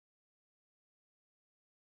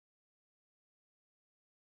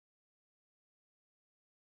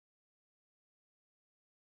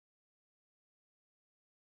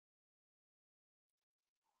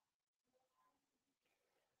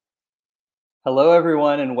Hello,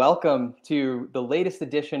 everyone, and welcome to the latest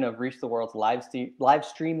edition of Reach the World's live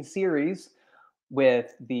stream series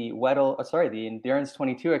with the the Endurance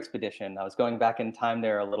 22 Expedition. I was going back in time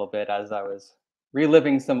there a little bit as I was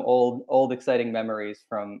reliving some old exciting memories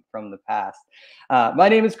from the past. My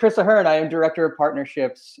name is Chris Ahern. I am Director of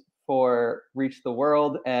Partnerships for Reach the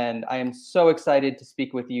World, and I am so excited to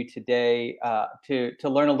speak with you today to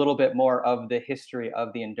learn a little bit more of the history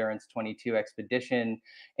of the Endurance 22 Expedition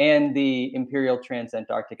and the Imperial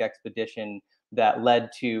Trans-Antarctic Expedition that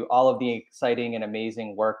led to all of the exciting and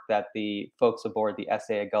amazing work that the folks aboard the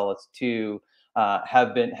SA Agulhas 2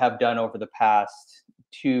 have done over the past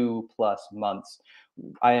 2+ months.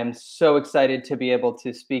 I am so excited to be able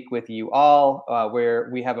to speak with you all, where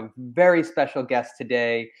we have a very special guest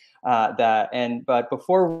today. But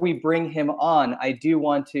before we bring him on, I do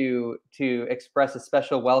want to express a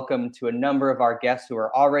special welcome to a number of our guests who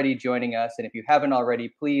are already joining us. And if you haven't already,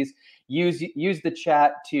 please use the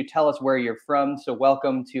chat to tell us where you're from. So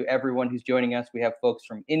welcome to everyone who's joining us. We have folks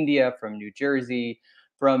from India, from New Jersey,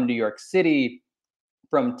 from New York City,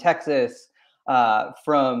 from Texas,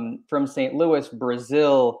 from St. Louis,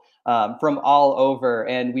 Brazil, from all over.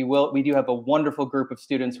 And we do have a wonderful group of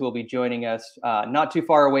students who will be joining us not too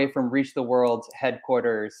far away from Reach the World's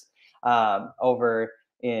headquarters over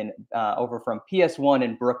from PS1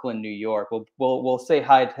 in Brooklyn, New York. We'll say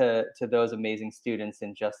hi to those amazing students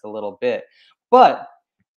in just a little bit. But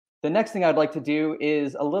the next thing I'd like to do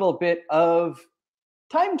is a little bit of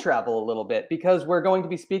time travel a little bit, because we're going to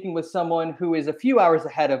be speaking with someone who is a few hours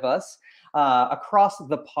ahead of us, across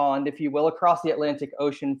the pond, if you will, across the Atlantic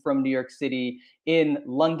Ocean from New York City in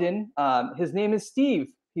London. His name is Steve.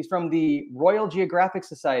 He's from the Royal Geographic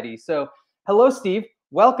Society. So hello, Steve.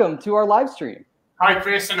 Welcome to our live stream. Hi,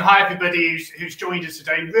 Chris, and hi, everybody who's joined us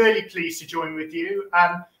today. Really pleased to join with you.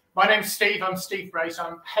 My name's Steve. I'm Steve Brace.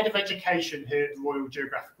 I'm Head of Education here at the Royal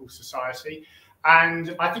Geographical Society.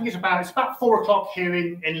 And I think it's about 4 o'clock here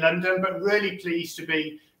in London, but really pleased to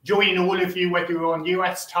be joining all of you, whether you're on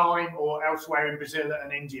US time or elsewhere in Brazil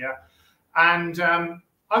and India. And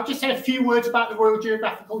I'll just say a few words about the Royal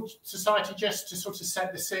Geographical Society just to sort of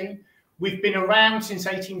set the scene. We've been around since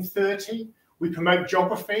 1830. We promote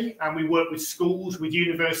geography and we work with schools, with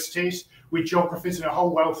universities, with geographers and a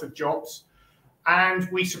whole wealth of jobs. And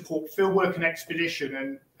we support fieldwork and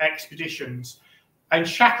expeditions. And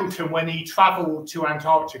Shackleton, when he travelled to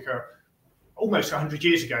Antarctica almost 100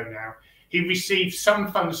 years ago now, he received some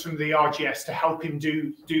funds from the RGS to help him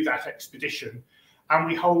do that expedition. And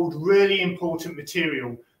we hold really important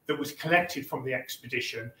material that was collected from the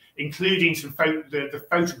expedition, including the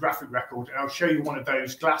photographic record. And I'll show you one of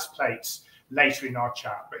those glass plates later in our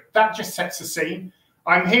chat. But that just sets the scene.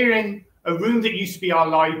 I'm here in a room that used to be our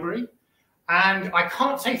library. And I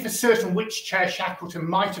can't say for certain which chair Shackleton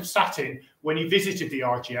might have sat in when he visited the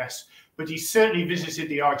RGS, but he certainly visited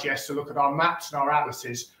the RGS to look at our maps and our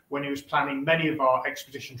atlases when he was planning many of our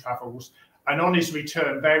expedition travels. And on his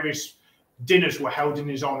return, various dinners were held in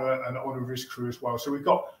his honour and honour of his crew as well. So we've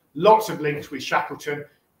got lots of links with Shackleton.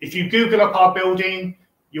 If you Google up our building,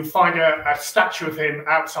 you'll find a statue of him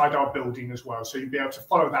outside our building as well. So you'll be able to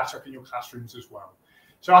follow that up in your classrooms as well.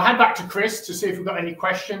 So I'll hand back to Chris to see if we've got any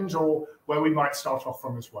questions or where we might start off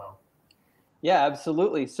from as well. Yeah,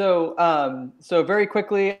 absolutely. So, so very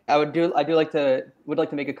quickly, would like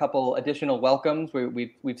to make a couple additional welcomes.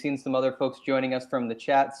 We've seen some other folks joining us from the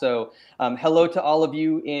chat. So, hello to all of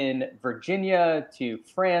you in Virginia, to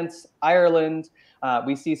France, Ireland.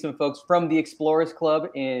 We see some folks from the Explorers Club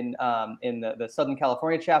in the Southern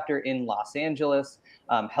California chapter in Los Angeles.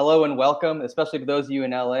 Hello and welcome, especially to those of you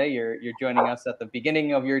in LA. You're joining us at the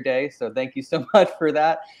beginning of your day, so thank you so much for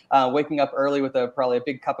that. Waking up early with probably a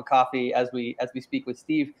big cup of coffee as we speak with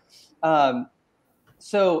Steve.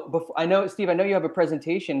 So I know, Steve, I know you have a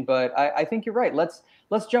presentation, but I think you're right. Let's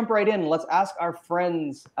jump right in. Let's ask our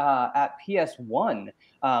friends at PS1,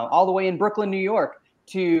 all the way in Brooklyn, New York,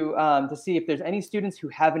 to see if there's any students who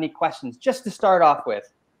have any questions, just to start off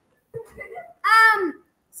with.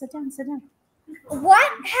 Sit down.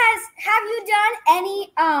 Have you done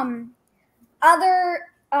any have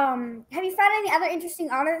you found any other interesting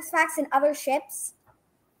artifacts in other ships?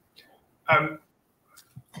 Do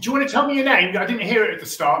you want to tell me your name? I didn't hear it at the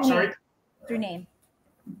start, sorry. Your name?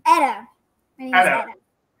 Edda. My name is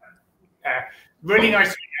Edda. Really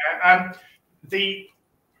nice to hear.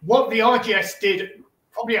 What the RGS did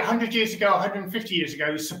probably 100 years ago, 150 years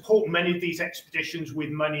ago, is support many of these expeditions with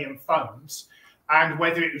money and funds, and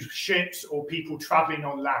whether it was ships or people traveling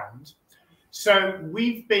on land. So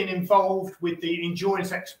we've been involved with the Endurance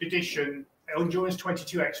 22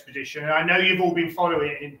 Expedition, and I know you've all been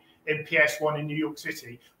following it in PS1 in New York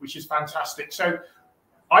City, which is fantastic. So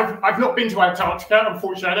I've not been to Antarctica,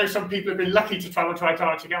 unfortunately. I know some people have been lucky to travel to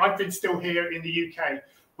Antarctica. I've been still here in the UK.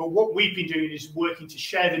 But what we've been doing is working to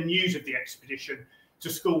share the news of the expedition to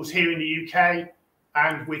schools here in the UK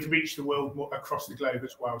and with Reach the World across the globe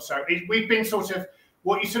as well. So we've been sort of,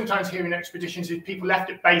 what you sometimes hear in expeditions is people left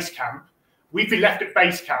at base camp. We've been left at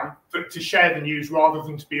base camp to share the news rather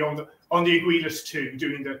than to be on the Agreeless 2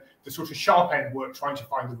 doing the sort of sharp end work trying to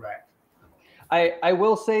find the wreck. I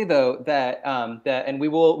will say though that and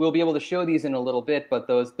we'll be able to show these in a little bit, but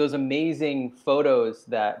those amazing photos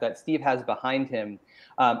that Steve has behind him,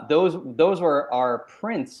 those were our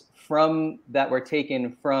prints that were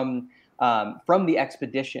taken from the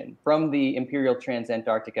expedition, from the Imperial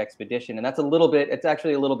Trans-Antarctic Expedition. And that's it's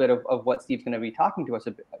actually a little bit of what Steve's going to be talking to us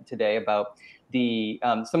today about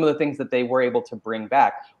some of the things that they were able to bring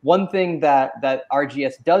back. One thing that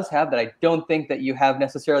RGS does have that I don't think that you have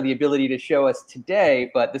necessarily the ability to show us today,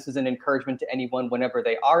 but this is an encouragement to anyone whenever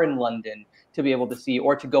they are in London to be able to see,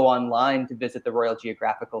 or to go online to visit the Royal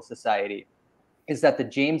Geographical Society, is that the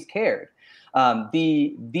James Caird,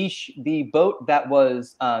 the boat that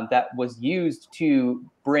was used to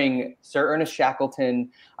bring Sir Ernest Shackleton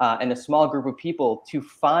and a small group of people to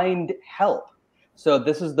find help. So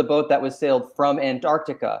this is the boat that was sailed from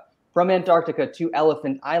Antarctica to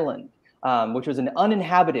Elephant Island, which was an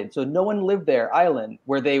uninhabited, so no one lived there, island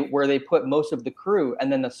where they put most of the crew.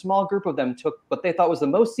 And then a small group of them took what they thought was the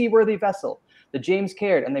most seaworthy vessel, the James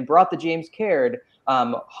Caird, and they brought the James Caird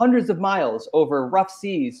hundreds of miles over rough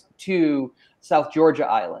seas to South Georgia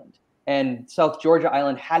Island. And South Georgia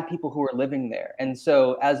Island had people who were living there. And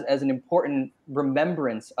so as an important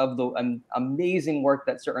remembrance of the amazing work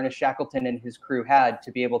that Sir Ernest Shackleton and his crew had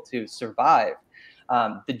to be able to survive,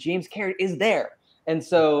 the James Caird is there. And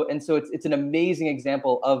so it's an amazing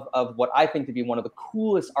example of what I think to be one of the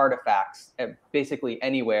coolest artifacts basically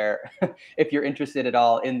anywhere, if you're interested at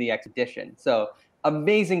all in the expedition. So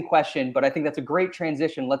amazing question, but I think that's a great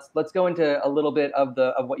transition. Let's go into a little bit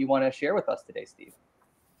of what you want to share with us today, Steve.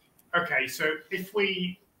 Okay, so if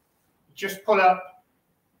we just pull up,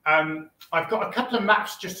 I've got a couple of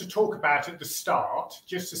maps just to talk about at the start,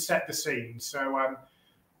 just to set the scene. So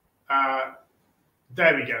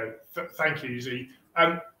there we go. Thank you, Z.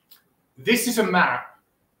 This is a map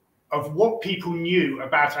of what people knew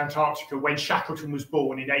about Antarctica when Shackleton was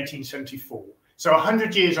born in 1874. So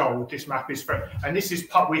 100 years old, this map is from, and this is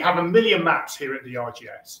we have 1 million maps here at the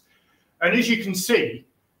RGS. And as you can see,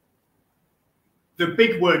 the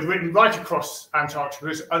big word written right across Antarctica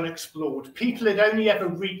is unexplored. People had only ever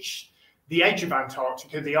reached the edge of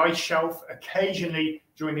Antarctica, the ice shelf, occasionally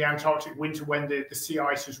during the Antarctic winter when the sea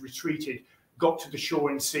ice has retreated, got to the shore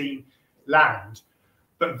and seen land.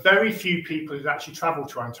 But very few people had actually traveled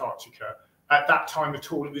to Antarctica at that time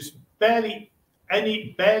at all. It was barely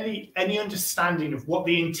any understanding of what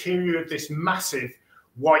the interior of this massive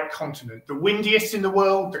white continent, the windiest in the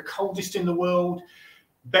world, the coldest in the world,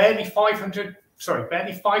 barely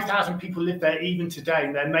 5,000 people live there even today,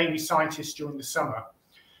 and they're mainly scientists during the summer.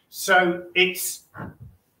 So it's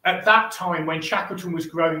at that time when Shackleton was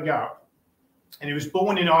growing up, and he was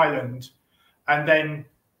born in Ireland, and then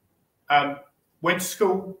went to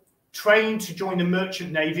school, trained to join the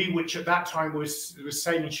merchant navy, which at that time was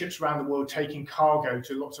sailing ships around the world, taking cargo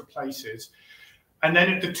to lots of places. And then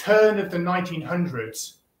at the turn of the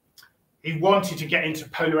 1900s, he wanted to get into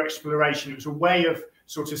polar exploration. It was a way of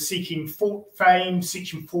sort of seeking fame,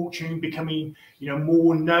 seeking fortune, becoming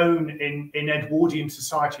more known in Edwardian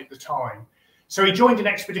society at the time. So he joined an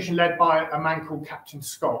expedition led by a man called Captain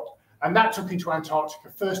Scott, and that took him to Antarctica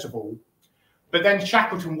first of all. But then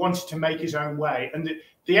Shackleton wanted to make his own way, and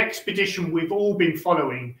the expedition we've all been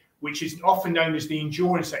following, which is often known as the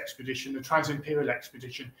Endurance Expedition, the Trans-Imperial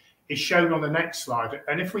Expedition, is shown on the next slide.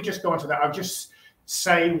 And if we just go on to that, I'll just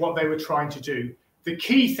say what they were trying to do. The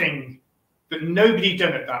key thing that nobody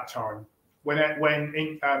done at that time,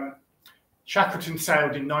 when Shackleton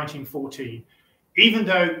sailed in 1914, even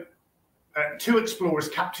though two explorers,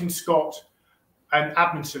 Captain Scott and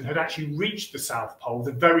Amundsen, had actually reached the South Pole,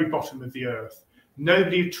 the very bottom of the Earth,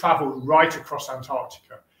 nobody had travelled right across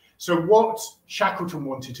Antarctica. So what Shackleton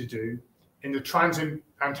wanted to do in the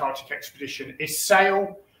Trans-Antarctic Expedition is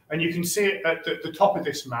sail, and you can see it at the top of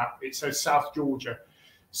this map, it says South Georgia.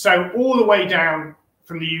 So all the way down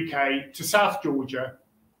from the UK to South Georgia,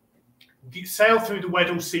 sail through the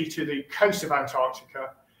Weddell Sea to the coast of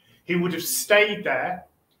Antarctica. He would have stayed there,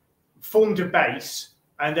 formed a base,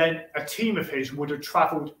 and then a team of his would have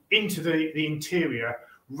travelled into the interior,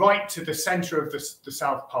 right to the centre of the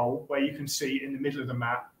South Pole, where you can see in the middle of the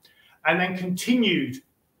map, and then continued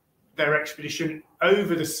their expedition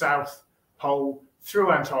over the South Pole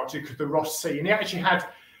through Antarctica to the Ross Sea. And he actually had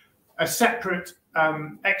a separate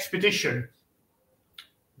expedition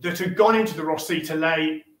that had gone into the Ross Sea to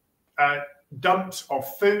lay dumps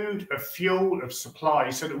of food, of fuel, of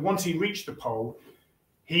supplies, so that once he reached the pole,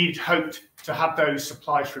 he'd hoped to have those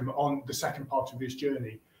supplies for him on the second part of his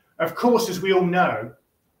journey. Of course, as we all know,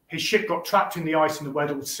 his ship got trapped in the ice in the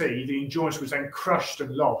Weddell Sea. The Endurance was then crushed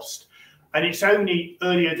and lost. And it's only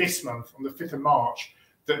earlier this month, on the 5th of March,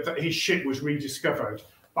 that his ship was rediscovered.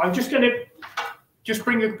 But I'm just going to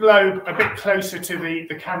bring the globe a bit closer to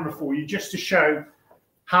the camera for you, just to show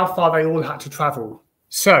how far they all had to travel.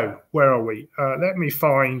 So, where are we? Let me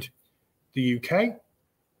find the UK.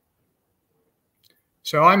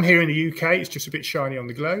 So I'm here in the UK. It's just a bit shiny on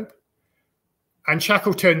the globe. And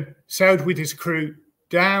Shackleton sailed with his crew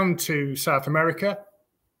down to South America,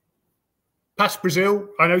 past Brazil.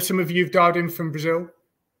 I know some of you have dialed in from Brazil,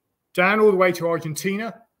 down all the way to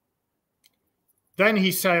Argentina. Then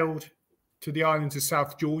he sailed to the islands of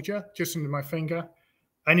South Georgia, just under my finger.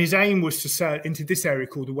 And his aim was to sail into this area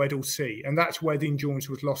called the Weddell Sea. And that's where the Endurance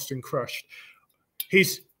was lost and crushed.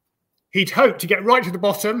 He'd hoped to get right to the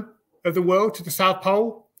bottom of the world, to the South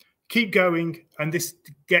Pole, keep going, and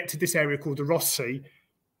get to this area called the Ross Sea.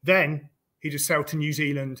 Then he'd have sailed to New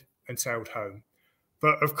Zealand and sailed home.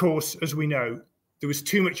 But of course, as we know, there was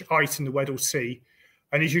too much ice in the Weddell Sea.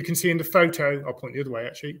 And as you can see in the photo, I'll point the other way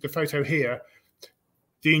actually, the photo here,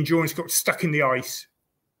 the Endurance got stuck in the ice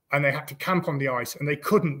and they had to camp on the ice and they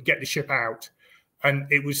couldn't get the ship out.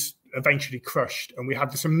 And it was eventually crushed. And we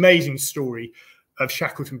have this amazing story of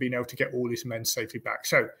Shackleton being able to get all his men safely back.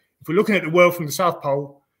 So if we're looking at the world from the South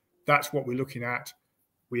Pole, that's what we're looking at.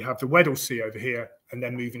 We have the Weddell Sea over here and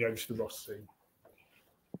then moving over to the Ross Sea.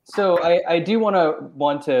 So I do want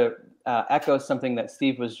to echo something that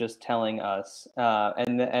Steve was just telling us,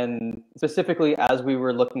 and specifically as we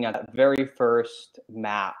were looking at that very first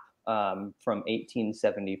map from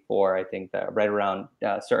 1874, I think that right around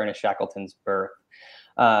Sir Ernest Shackleton's birth,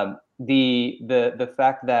 the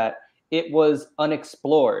fact that it was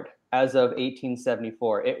unexplored as of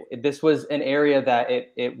 1874. This was an area that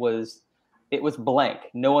it was blank.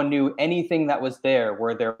 No one knew anything that was there.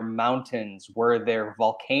 Were there mountains? Were there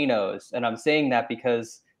volcanoes? And I'm saying that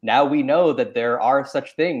because now we know that there are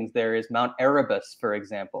such things. There is Mount Erebus, for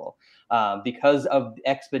example, because of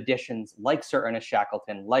expeditions like Sir Ernest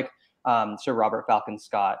Shackleton, like Sir Robert Falcon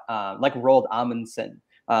Scott, like Roald Amundsen,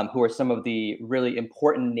 who are some of the really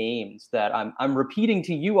important names that I'm repeating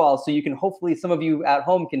to you all, so you can hopefully, some of you at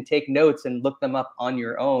home can take notes and look them up on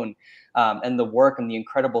your own, and the work and the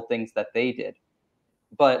incredible things that they did.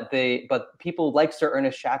 But people like Sir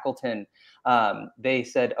Ernest Shackleton, they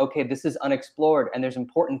said, okay, this is unexplored and there's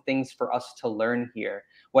important things for us to learn here,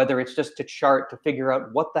 whether it's just to chart, to figure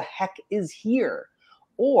out what the heck is here,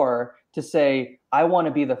 or to say, I want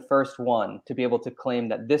to be the first one to be able to claim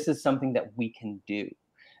that this is something that we can do.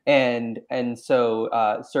 And so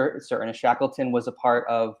Sir Ernest Shackleton was a part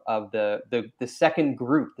of the second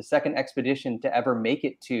group, the second expedition to ever make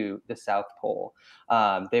it to the South Pole.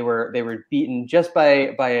 They were beaten just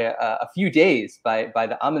by a few days by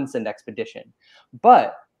the Amundsen expedition,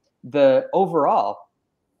 but the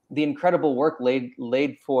incredible work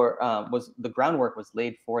the groundwork was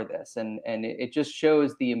laid for this, and it just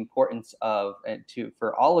shows the importance of,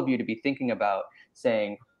 for all of you to be thinking about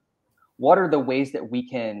saying, what are the ways that we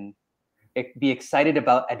can be excited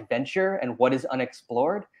about adventure and what is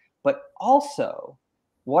unexplored, but also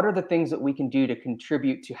what are the things that we can do to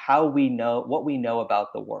contribute to what we know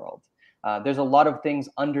about the world? There's a lot of things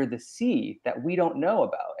under the sea that we don't know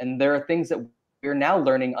about, and there are things that we're now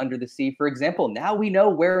learning under the sea. For example, now we know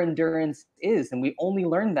where Endurance is, and we only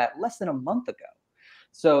learned that less than a month ago.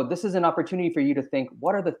 So this is an opportunity for you to think,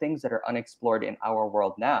 what are the things that are unexplored in our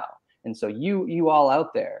world now? And so you all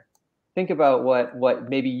out there, think about what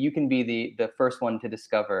maybe you can be the first one to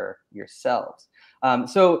discover yourselves.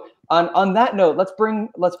 So on that note,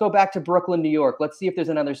 let's go back to Brooklyn, New York. Let's see if there's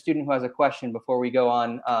another student who has a question before we go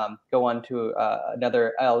on to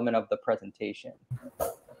another element of the presentation.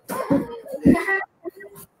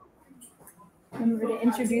 Remember to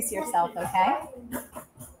introduce yourself, okay?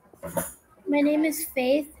 My name is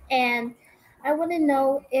Faith, and I want to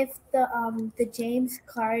know if the James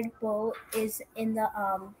Card boat is in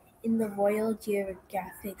the Royal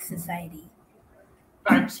Geographic Society.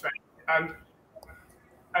 Thanks, Faith.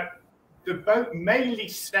 The boat mainly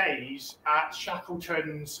stays at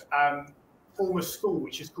Shackleton's former school,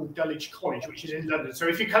 which is called Dulwich College, which is in London. So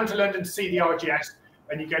if you come to London to see the RGS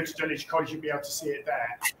and you go to Dulwich College, you'll be able to see it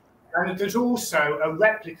there. And there's also a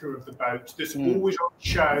replica of the boat that's always on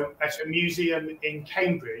show at a museum in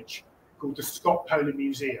Cambridge called the Scott Polar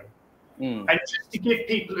Museum. And just to give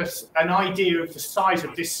people an idea of the size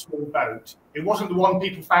of this small boat, it wasn't the one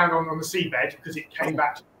people found on the seabed because it came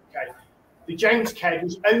back to the UK. The James Caird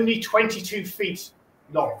was only 22 feet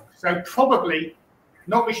long, so probably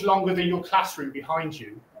not much longer than your classroom behind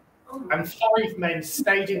you. And 5 men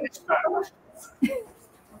stayed in this boat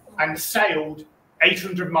and sailed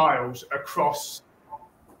 800 miles across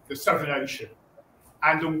the Southern Ocean.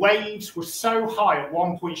 And the waves were so high at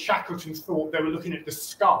one point, Shackleton thought they were looking at the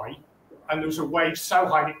sky, and there was a wave so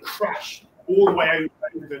high it crashed all the way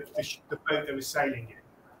over the boat they were sailing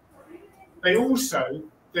in. They also,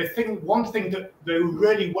 one thing that they were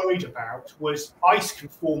really worried about was ice can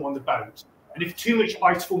form on the boat. And if too much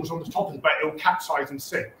ice forms on the top of the boat, it will capsize and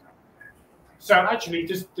sink. So actually,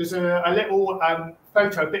 there's a little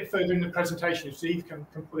photo a bit further in the presentation, if Steve can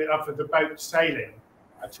pull it up, of the boat sailing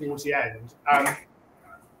towards the end.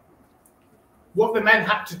 What the men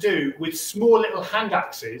had to do with small little hand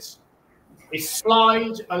axes is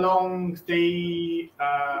slide along the,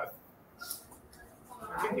 I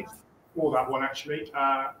think it's for that one actually,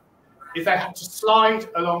 is they had to slide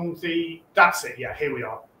along the, that's it, yeah, here we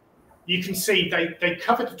are. You can see they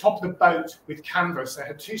covered the top of the boat with canvas. They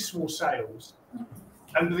had 2 small sails,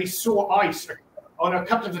 and they saw ice on a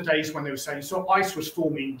couple of the days when they were sailing. Saw ice was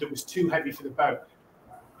forming that was too heavy for the boat.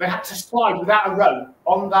 They had to slide without a rope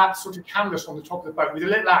on that sort of canvas on the top of the boat with a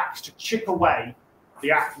little axe to chip away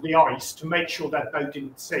the ice to make sure that boat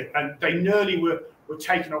didn't sink. And they nearly were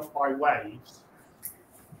taken off by waves.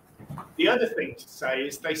 The other thing to say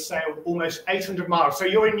is they sailed almost 800 miles. So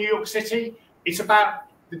you're in New York City. It's about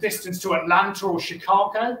the distance to Atlanta or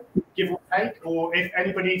Chicago, give or take. Or if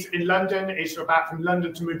anybody's in London, it's about from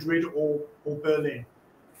London to Madrid or Berlin.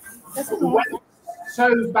 The weather was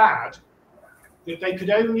so bad that they could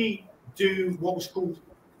only do what was called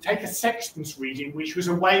take a sextant's reading, which was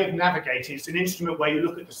a way of navigating. It's an instrument where you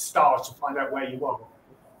look at the stars to find out where you are.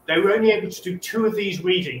 They were only able to do 2 of these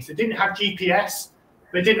readings. They didn't have GPS.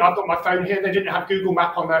 They didn't. I've got my phone here. They didn't have Google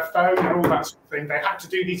Map on their phone and all that sort of thing. They had to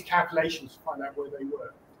do these calculations to find out where they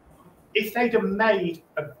were. If they'd have made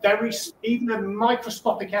even a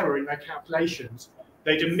microscopic error in their calculations,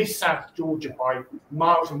 they'd have missed South Georgia by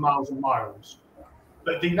miles and miles and miles.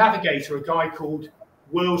 But the navigator, a guy called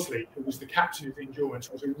Worsley, who was the captain of the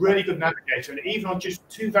Endurance, was a really good navigator, and even on just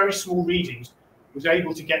 2 very small readings, was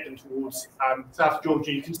able to get them towards South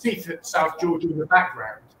Georgia. You can see South Georgia in the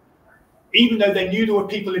background. Even though they knew there were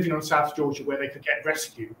people living on South Georgia where they could get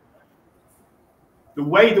rescue, the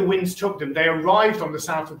way the winds took them, they arrived on the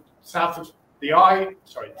side of South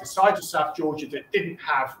Georgia that didn't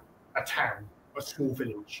have a town, a small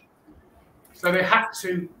village. So they had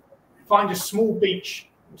to find a small beach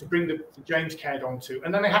to bring the James Caird onto,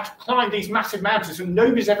 and then they had to climb these massive mountains that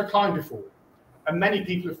nobody's ever climbed before, and many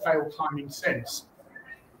people have failed climbing since.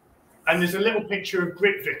 And there's a little picture of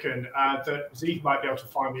Grytviken that Zeev might be able to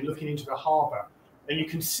find me looking into the harbour, and you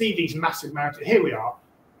can see these massive mountains. Here we are.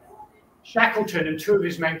 Shackleton and 2 of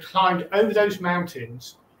his men climbed over those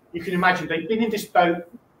mountains. You can imagine they'd been in this boat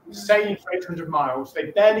sailing for 800 miles.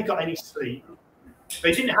 They barely got any sleep.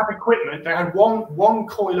 They didn't have equipment. They had one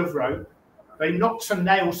coil of rope. They knocked some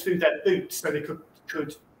nails through their boots so they could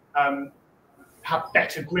have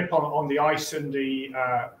better grip on the ice and the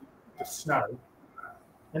snow.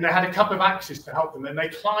 And they had a couple of axes to help them. And they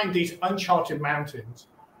climbed these uncharted mountains.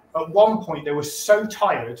 At one point, they were so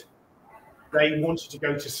tired, they wanted to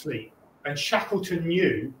go to sleep. And Shackleton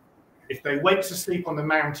knew if they went to sleep on the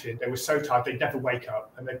mountain, they were so tired they'd never wake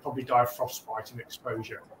up, and they'd probably die of frostbite and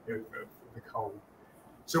exposure from the cold.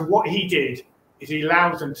 So what he did is he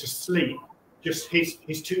allowed them to sleep, just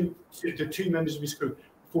the 2 members of his crew,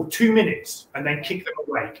 for 2 minutes, and then kicked them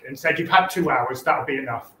awake and said, "You've had 2 hours, that'll be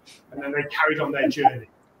enough." And then they carried on their journey.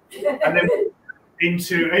 And then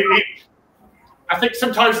into it, I think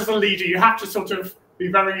sometimes as a leader, you have to sort of be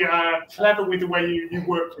very clever with the way you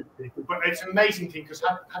work with people. But it's an amazing thing, because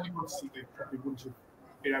had you gone to sea, they probably wouldn't have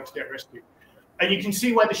been able to get rescued. And you can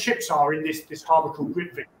see where the ships are in this harbour called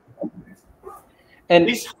Grytviken. And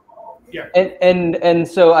yeah. And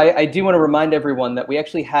so I do want to remind everyone that we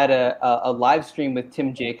actually had a live stream with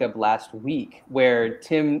Tim Jacob last week, where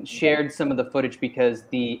Tim shared some of the footage, because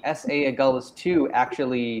the SA Agulhas 2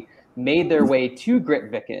 actually made their way to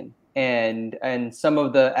Grytviken, and some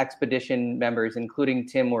of the expedition members, including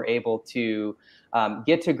Tim, were able to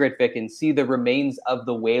get to Grytviken, see the remains of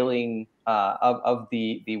the whaling of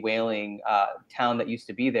the whaling town that used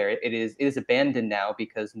to be there. It is abandoned now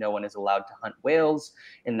because no one is allowed to hunt whales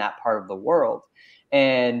in that part of the world.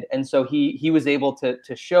 And so he was able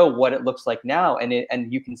to show what it looks like now,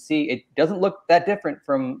 and you can see it doesn't look that different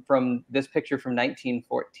from this picture from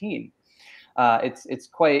 1914. It's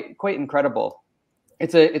quite incredible.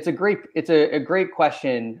 It's a great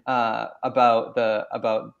question about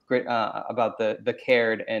the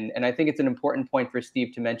cared, and I think it's an important point for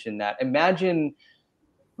Steve to mention that. Imagine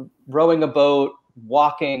rowing a boat,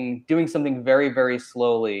 walking, doing something very, very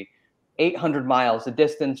slowly, 800 miles, a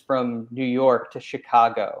distance from New York to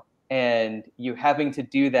Chicago, and you having to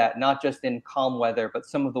do that not just in calm weather, but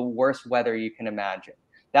some of the worst weather you can imagine.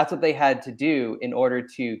 That's what they had to do in order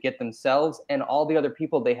to get themselves and all the other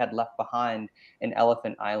people they had left behind in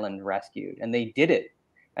Elephant Island rescued, and they did it.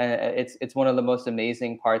 It's one of the most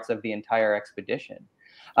amazing parts of the entire expedition.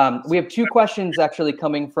 We have two questions actually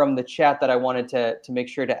coming from the chat that I wanted to make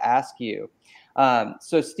sure to ask you.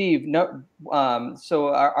 So Steve,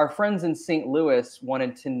 so our friends in St. Louis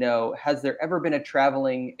wanted to know, has there ever been a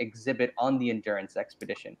traveling exhibit on the Endurance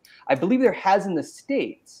expedition? I believe there has in the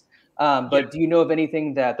States, but do you know of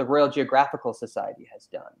anything that the Royal Geographical Society has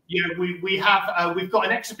done? Yeah, we have. We've got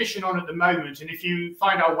an exhibition on at the moment, and if you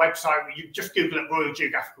find our website, you just Google it Royal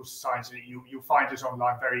Geographical Society, you'll find us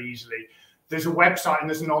online very easily. There's a website and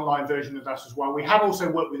there's an online version of that as well. We have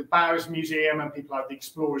also worked with the Bowers Museum and people like the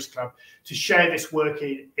Explorers Club to share this work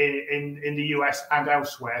in the US and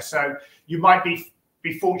elsewhere. So you might be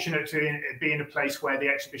fortunate to be in a place where the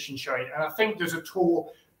exhibition's showing. And I think there's a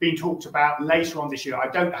tour being talked about later on this year. I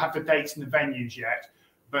don't have the dates and the venues yet,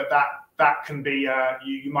 but that can be,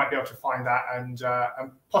 you might be able to find that and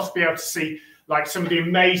possibly able to see like some of the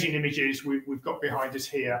amazing images we've got behind us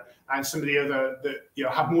here, and some of the other that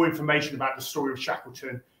have more information about the story of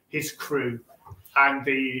Shackleton, his crew, and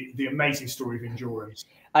the amazing story of Endurance.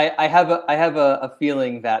 I have a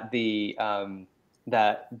feeling that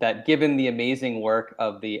that given the amazing work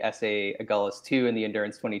of the SA Agulhas 2 and the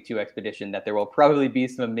Endurance22 expedition, that there will probably be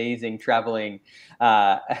some amazing traveling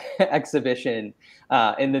exhibition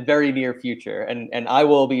in the very near future, and I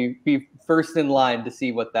will be first in line to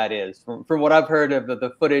see what that is. From what I've heard of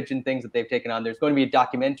the footage and things that they've taken on, there's going to be a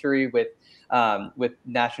documentary with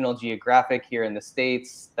National Geographic here in the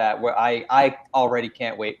States that I already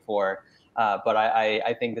can't wait for, but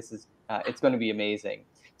I think this is it's going to be amazing.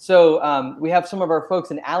 So we have some of our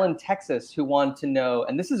folks in Allen, Texas, who want to know,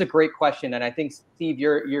 and this is a great question, and I think, Steve,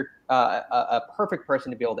 you're a perfect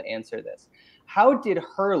person to be able to answer this. How did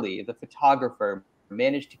Hurley, the photographer,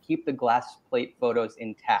 manage to keep the glass plate photos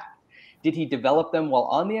intact? Did he develop them while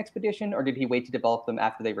on the expedition, or did he wait to develop them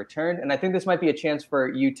after they returned? And I think this might be a chance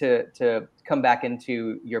for you to come back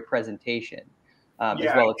into your presentation as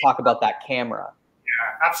well, to talk about that camera.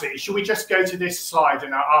 Yeah, absolutely. Should we just go to this slide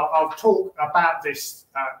and I'll talk about this?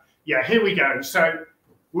 Yeah, here we go. So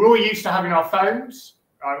we're all used to having our phones.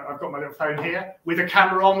 I've got my little phone here. With a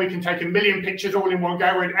camera on, we can take a million pictures all in one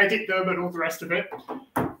go and edit them and all the rest of it.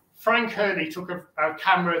 Frank Hurley took a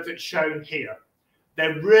camera that's shown here.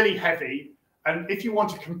 They're really heavy. And if you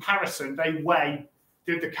want a comparison, they weigh,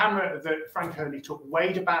 the camera that Frank Hurley took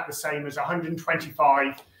weighed about the same as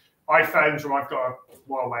 125 iPhones, or I've got a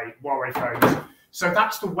Huawei phones. So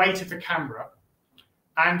that's the weight of the camera.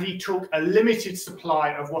 And he took a limited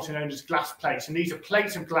supply of what are known as glass plates. And these are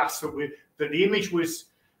plates of glass that the image was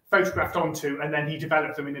photographed onto, and then he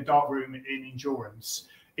developed them in a dark room in Endurance.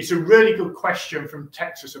 It's a really good question from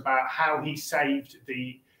Texas about how he saved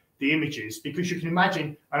the images, because you can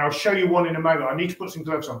imagine, and I'll show you one in a moment. I need to put some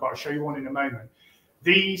gloves on, but I'll show you one in a moment.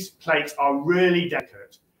 These plates are really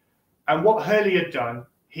delicate. And what Hurley had done,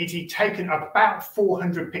 he'd taken about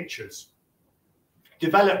 400 pictures,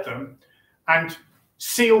 developed them, and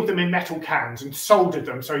sealed them in metal cans and soldered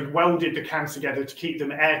them. So he welded the cans together to keep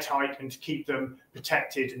them airtight and to keep them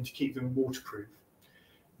protected and to keep them waterproof.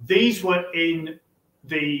 These were in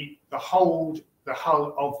the hull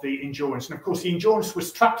of the Endurance. And of course, the Endurance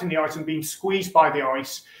was trapped in the ice and being squeezed by the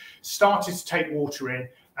ice, started to take water in,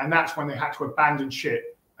 and that's when they had to abandon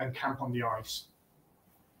ship and camp on the ice.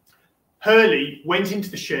 Hurley went into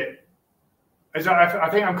the ship, as I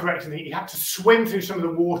think I'm correct, he had to swim through some of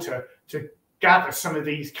the water to gather some of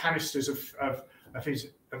these canisters of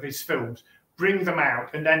his films, bring them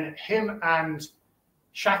out, and then him and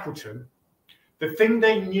Shackleton, the thing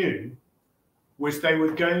they knew was they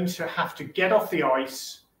were going to have to get off the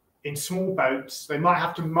ice in small boats. They might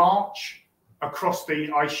have to march across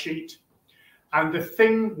the ice sheet. And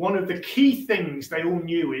one of the key things they all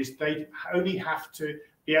knew is they only have to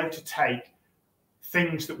be able to take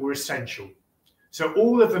things that were essential. So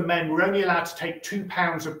all of the men were only allowed to take 2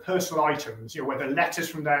 pounds of personal items, whether letters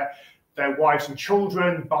from their wives and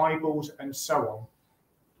children, Bibles, and so on.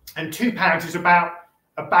 And 2 pounds is about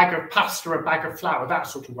a bag of pasta, a bag of flour, that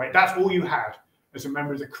sort of weight. That's all you had as a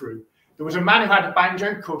member of the crew. There was a man who had a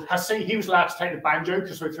banjo called Hussey. He was allowed to take the banjo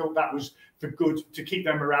because we thought that was for good to keep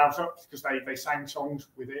their morales up because they sang songs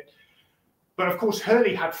with it. But of course,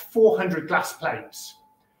 Hurley had 400 glass plates.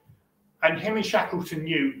 And him and Shackleton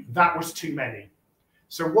knew that was too many.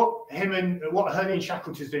 So what Hurley and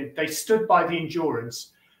Shackleton did, they stood by the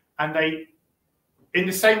Endurance, and they, in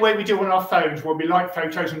the same way we do on our phones when we like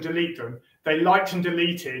photos and delete them, they liked and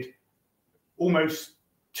deleted almost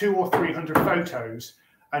 200 or 300 photos,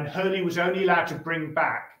 and Hurley was only allowed to bring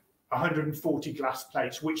back 140 glass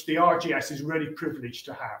plates, which the RGS is really privileged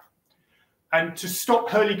to have. And to stop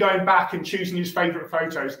Hurley going back and choosing his favourite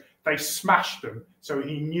photos, they smashed them, so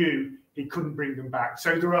he knew he couldn't bring them back.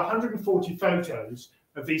 So there are 140 photos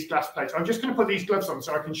of these glass plates. I'm just going to put these gloves on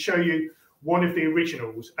so I can show you one of the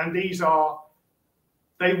originals. And these are,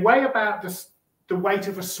 they weigh about the weight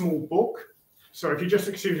of a small book. So if you just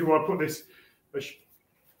excuse me while I put this.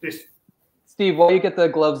 Steve, while you get the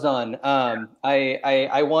gloves on,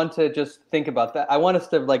 I want to just think about that. I want us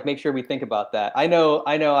to like make sure we think about that. I know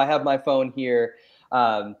I have my phone here.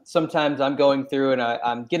 Sometimes I'm going through and I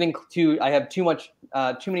have too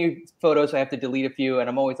many photos. So I have to delete a few, and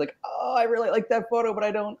I'm always like, oh, I really like that photo, but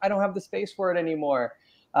I don't have the space for it anymore.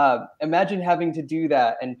 Imagine having to do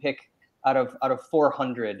that and pick out of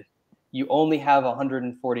 400, you only have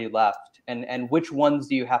 140 left. And which ones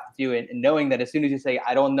do you have to do? And knowing that as soon as you say,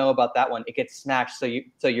 I don't know about that one, it gets smashed.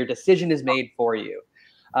 So your decision is made for you.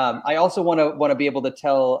 I also want to be able to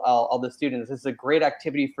tell all the students, this is a great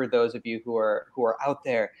activity for those of you who are out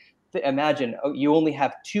there. Imagine you only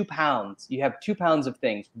have 2 pounds. You have 2 pounds of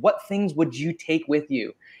things. What things would you take with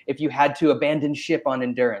you if you had to abandon ship on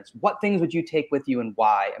Endurance? What things would you take with you and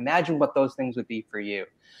why? Imagine what those things would be for you.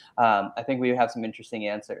 I think we would have some interesting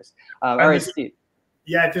answers. All right, Steve.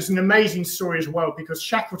 Yeah, there's an amazing story as well, because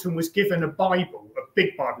Shackleton was given a Bible, a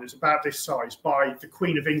big Bible, it's about this size, by the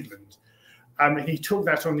Queen of England. And he took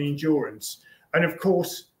that on the Endurance. And of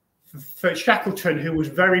course, for Shackleton, who was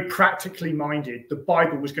very practically minded, the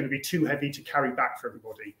Bible was going to be too heavy to carry back for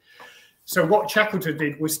everybody. So what Shackleton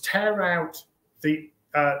did was tear out the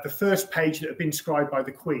first page that had been scribed by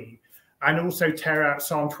the Queen, and also tear out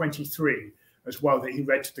Psalm 23 as well that he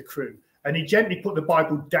read to the crew. And he gently put the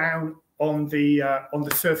Bible down on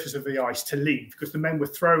the surface of the ice to leave, because the men were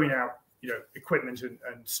throwing out, equipment and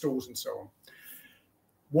stores and so on.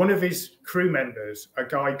 One of his crew members, a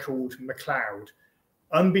guy called MacLeod,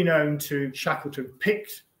 unbeknown to Shackleton,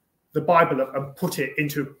 picked the Bible up and put it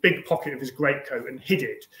into a big pocket of his greatcoat and hid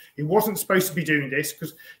it. He wasn't supposed to be doing this,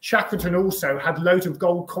 because Shackleton also had loads of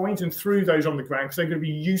gold coins and threw those on the ground because they're going to be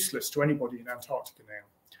useless to anybody in Antarctica now.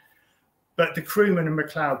 But the crewman and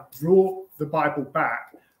MacLeod brought the Bible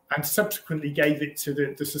back and subsequently gave it to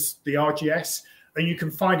the RGS, and you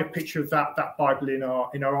can find a picture of that Bible in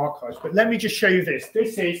our archives. But let me just show you this.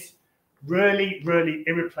 This is really, really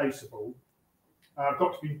irreplaceable. I've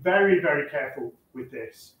got to be very, very careful with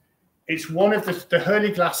this. It's one of the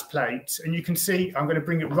Hurley glass plates, and you can see, I'm going to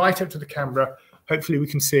bring it right up to the camera. Hopefully we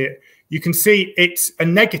can see it. You can see it's a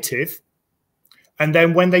negative, and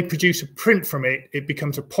then when they produce a print from it, it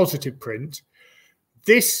becomes a positive print.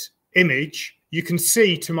 This image, you can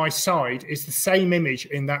see to my side, is the same image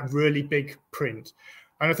in that really big print.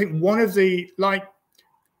 And I think one of the, like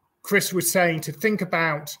Chris was saying, to think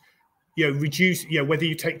about, reduce, whether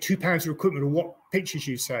you take 2 pounds of equipment or what pictures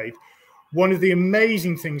you save. One of the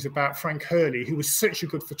amazing things about Frank Hurley, who was such a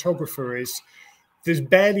good photographer, is there's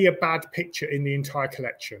barely a bad picture in the entire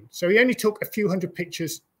collection. So he only took a few hundred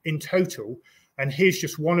pictures in total, and here's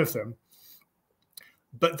just one of them.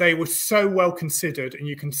 But they were so well considered, and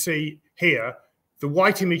you can see here the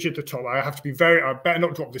white image at the top. I better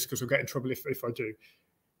not drop this because I'll get in trouble if I do.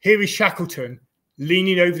 Here is Shackleton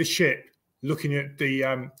leaning over the ship, looking at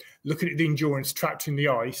the Endurance trapped in the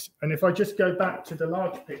ice. And if I just go back to the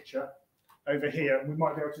large picture over here, we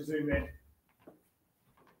might be able to zoom in.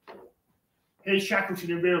 Here's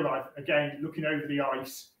Shackleton in real life, again, looking over the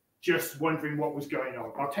ice, just wondering what was going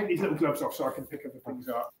on. I'll take these little gloves off so I can pick other things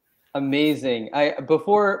up. Amazing.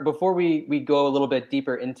 Before we go a little bit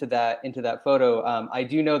deeper into that photo, I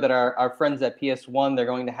do know that our friends at PS1, they're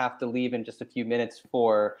going to have to leave in just a few minutes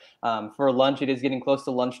for lunch. It is getting close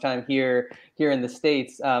to lunchtime here in the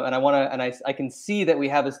States, and I can see that we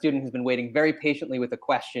have a student who's been waiting very patiently with a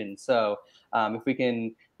question. So if we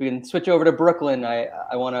can switch over to Brooklyn,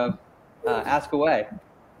 I want to ask away.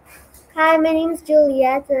 Hi, my name is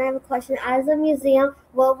Juliet, and I have a question. As a museum,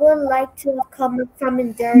 what would like to come from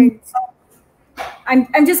Endurance?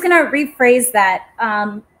 I'm just going to rephrase that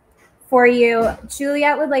for you.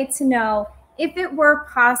 Juliet would like to know, if it were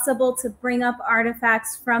possible to bring up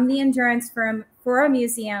artifacts from the Endurance for a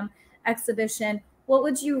museum exhibition, what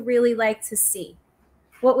would you really like to see?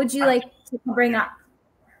 What would you like to bring up?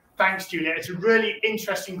 Thanks, Julia. It's a really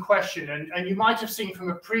interesting question. And you might have seen from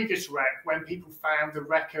a previous wreck, when people found the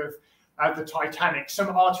wreck of the Titanic, some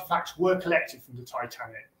artifacts were collected from the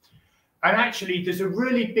Titanic. And actually, there's a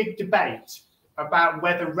really big debate about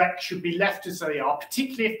whether wrecks should be left as they are,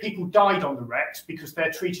 particularly if people died on the wrecks, because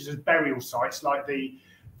they're treated as burial sites, like the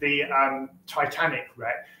Titanic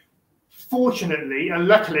wreck. Fortunately and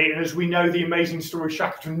luckily, and as we know the amazing story of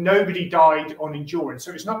Shackleton, nobody died on Endurance,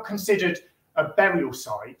 so it's not considered a burial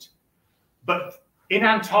site. But in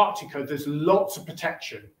Antarctica, there's lots of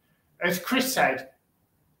protection. As Chris said,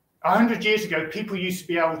 100 years ago, people used to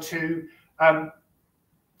be able to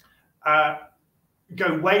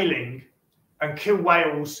go whaling and kill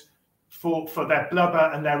whales for their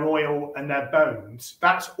blubber and their oil and their bones.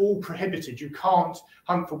 That's all prohibited. You can't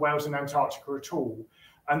hunt for whales in Antarctica at all.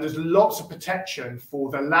 And there's lots of protection for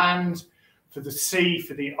the land, for the sea,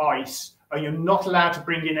 for the ice. And you're not allowed to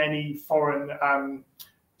bring in any foreign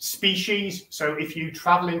species. So if you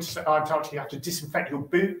travel into Antarctica, you have to disinfect your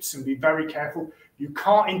boots and be very careful. You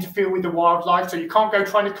can't interfere with the wildlife. So you can't go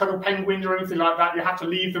trying to cuddle penguins or anything like that. You have to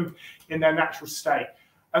leave them in their natural state.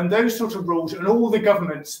 And those sort of rules, and all the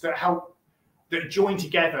governments that join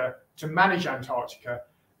together to manage Antarctica,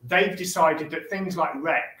 they've decided that things like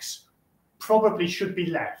wrecks probably should be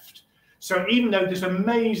left. So even though there's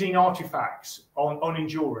amazing artifacts on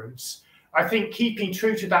Endurance, I think keeping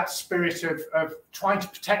true to that spirit of trying to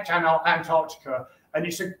protect Antarctica, and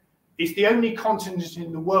it's the only continent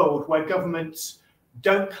in the world where governments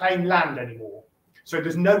don't claim land anymore. So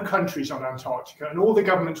there's no countries on Antarctica, and all the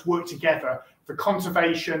governments work together for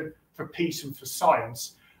conservation, for peace, and for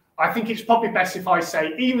science. I think it's probably best if I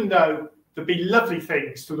say, even though there'd be lovely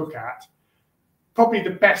things to look at, probably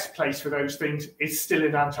the best place for those things is still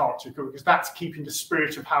in Antarctica, because that's keeping the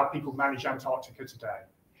spirit of how people manage Antarctica today.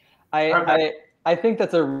 I think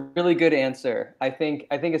that's a really good answer. I think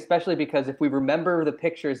especially because if we remember the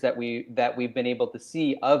pictures that we've been able to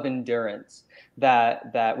see of Endurance,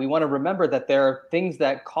 that we want to remember that there are things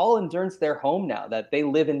that call Endurance their home now, that they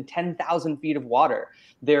live in 10,000 feet of water.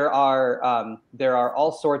 There are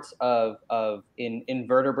all sorts of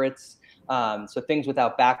invertebrates. So things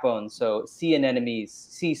without backbones, so sea anemones,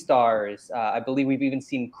 sea stars. I believe we've even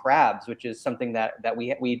seen crabs, which is something that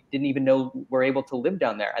we didn't even know were able to live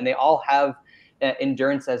down there. And they all have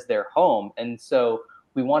Endurance as their home. And so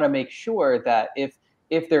we want to make sure that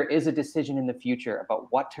if there is a decision in the future about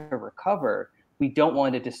what to recover, we don't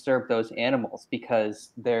want to disturb those animals,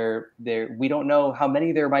 because we don't know how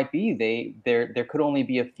many there might be. There could only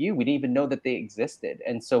be a few. We didn't even know that they existed.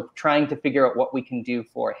 And so trying to figure out what we can do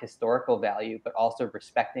for historical value, but also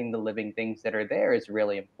respecting the living things that are there, is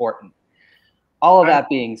really important. All of that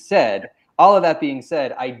being said,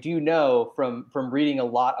 I do know from reading a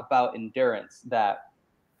lot about Endurance that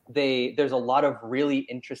there's a lot of really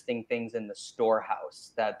interesting things in the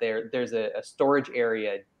storehouse. That there's a storage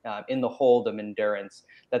area in the hold of Endurance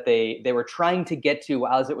that they were trying to get to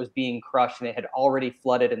as it was being crushed, and it had already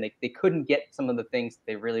flooded, and they couldn't get some of the things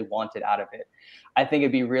they really wanted out of it. I think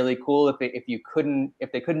it'd be really cool if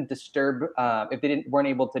they couldn't disturb, if they weren't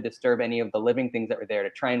able to disturb any of the living things that were there, to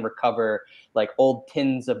try and recover like old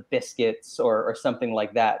tins of biscuits or something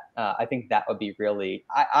like that. I think that would be really,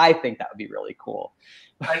 I think that would be really cool.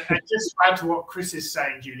 And just to add to what Chris is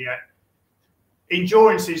saying, Juliet,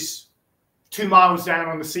 Endurance is 2 miles down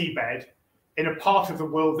on the seabed in a part of the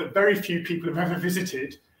world that very few people have ever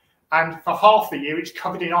visited, and for half the year it's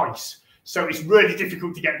covered in ice. So it's really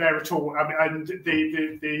difficult to get there at all. And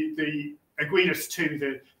the Aquinas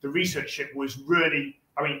 2, the research ship, was really,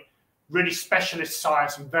 really specialist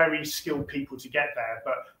science and very skilled people to get there.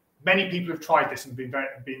 But many people have tried this and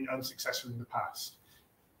been unsuccessful in the past.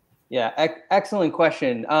 Yeah, excellent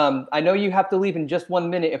question. I know you have to leave in just 1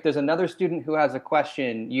 minute. If there's another student who has a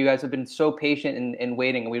question, you guys have been so patient and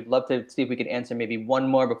waiting, and we'd love to see if we could answer maybe one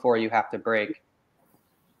more before you have to break.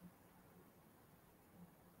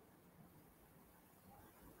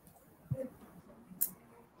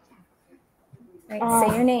 Right,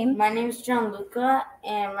 say your name. My name is Gianluca,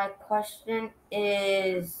 and my question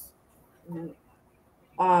is,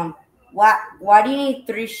 why do you need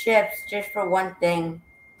 3 ships just for one thing?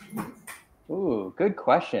 Ooh, good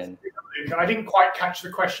question. I didn't quite catch the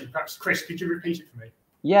question. Perhaps Chris, could you repeat it for me?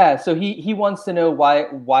 Yeah, so he wants to know why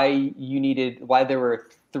there were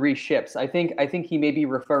 3 ships. I think he may be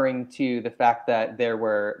referring to the fact that there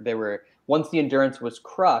were once the Endurance was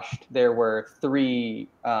crushed, there were three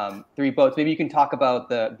boats. Maybe you can talk about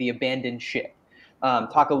the abandoned ship.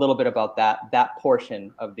 Talk a little bit about that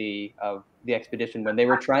portion of the expedition when they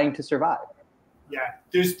were trying to survive. Yeah,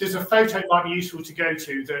 there's a photo that might be useful to go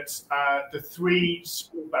to. That's the 3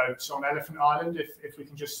 small boats on Elephant Island. If we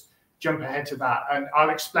can just jump ahead to that, and I'll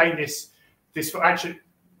explain this. Actually,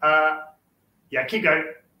 yeah, keep going.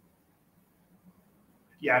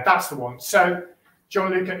 Yeah, that's the one. So,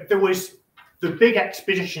 John Luca, there was the big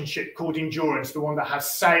expedition ship called Endurance, the one that has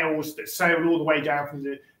sails that sailed all the way down from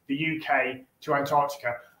the UK to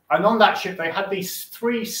Antarctica. And on that ship, they had these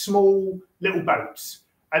 3 small little boats.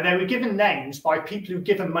 And they were given names by people who'd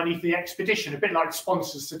given money for the expedition, a bit like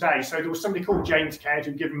sponsors today. So there was somebody called James Caird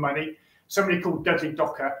who'd given money, somebody called Dudley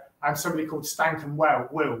Docker, and somebody called Stanton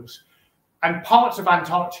Wills. And parts of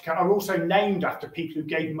Antarctica are also named after people who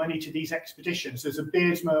gave money to these expeditions. There's a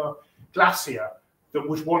Beardsmoor Glacier that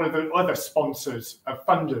was one of the other sponsors of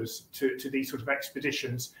funders to these sort of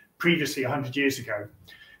expeditions previously 100 years ago.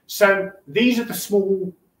 So these are the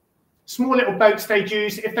small little boats they'd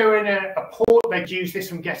use. If they were in a port, they'd use this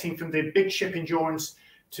from getting from the big ship Endurance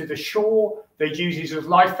to the shore. They'd use these as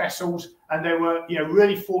life vessels, and they were,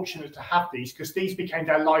 really fortunate to have these because these became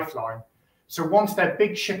their lifeline. So once their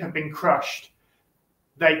big ship had been crushed,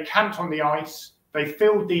 they camped on the ice, they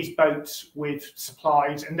filled these boats with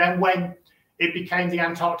supplies, and then when it became the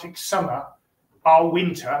Antarctic summer, our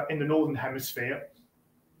winter in the Northern Hemisphere,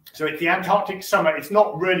 so it's the Antarctic summer, it's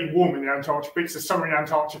not really warm in the Antarctic, but it's the summer in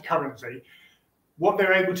Antarctica currently. What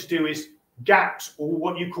they're able to do is gaps, or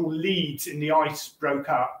what you call leads in the ice, broke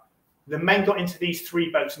up. The men got into these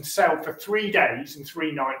 3 boats and sailed for 3 days and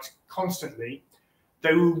 3 nights constantly.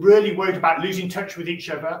 They were really worried about losing touch with each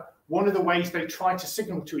other. One of the ways they tried to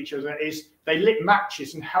signal to each other is they lit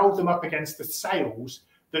matches and held them up against the sails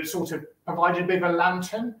that sort of provided a bit of a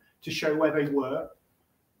lantern to show where they were.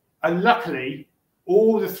 And luckily,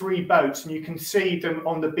 all the 3 boats, and you can see them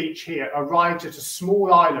on the beach here, arrived at a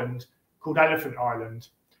small island called Elephant Island.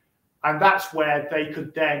 And that's where they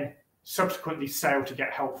could then subsequently sail to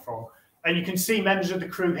get help from. And you can see members of the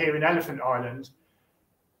crew here in Elephant Island.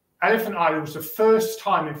 Elephant Island was the first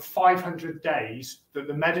time in 500 days that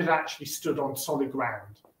the men had actually stood on solid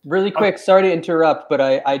ground. Really quick, sorry to interrupt, but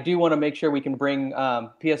I do want to make sure we can bring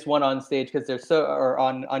PS1 on stage because they're or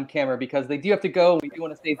on camera, because they do have to go. We do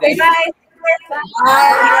want to say thank you.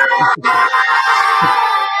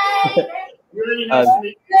 Really nice to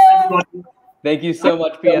meet everybody. Thank you so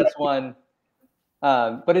much, PS1.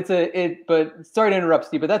 But sorry to interrupt,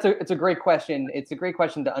 Steve, but it's a great question. It's a great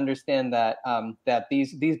question to understand that that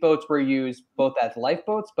these boats were used both as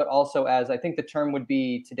lifeboats, but also as, I think the term would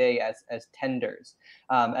be today, as tenders,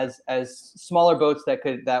 as smaller boats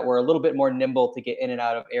that were a little bit more nimble to get in and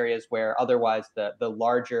out of areas where otherwise the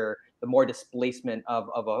more displacement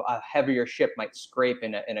of a heavier ship might scrape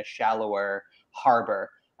in a shallower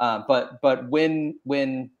harbor. But when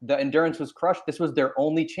the Endurance was crushed, this was their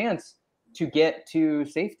only chance to get to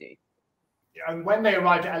safety. And when they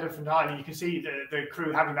arrived at Elephant Island, you can see the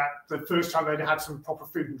crew having the first time they'd had some proper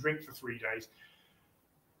food and drink for 3 days.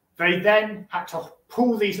 They then had to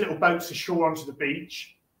pull these little boats ashore onto the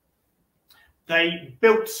beach. They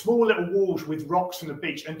built small little walls with rocks on the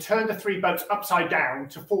beach and turned the 3 boats upside down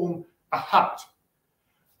to form a hut.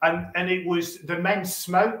 And it was, the men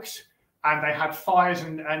smoked and they had fires,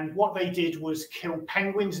 and what they did was kill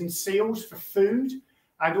penguins and seals for food.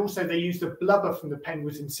 And also they used the blubber from the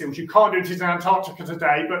penguins and seals. You can't do it in Antarctica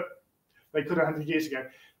today, but they could 100 years ago.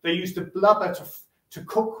 They used the blubber to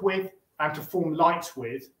cook with and to form lights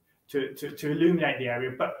with, to illuminate the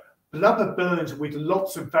area. But blubber burns with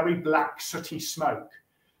lots of very black, sooty smoke.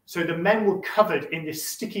 So the men were covered in this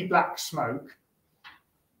sticky black smoke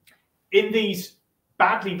in this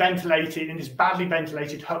badly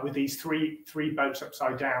ventilated hut with these three boats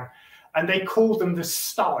upside down. And they called them the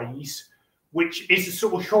styes, which is a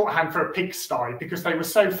sort of shorthand for a pigsty, because they were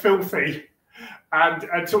so filthy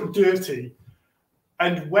and sort of dirty.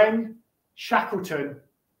 And when Shackleton,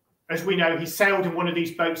 as we know, he sailed in one of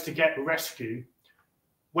these boats to get rescue.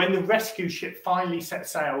 When the rescue ship finally set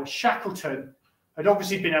sail, Shackleton had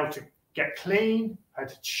obviously been able to get clean,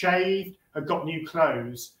 had shaved, had got new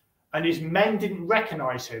clothes, and his men didn't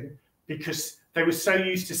recognize him because they were so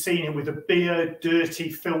used to seeing him with a beard, dirty,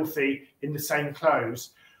 filthy, in the same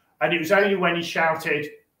clothes. And it was only when he shouted,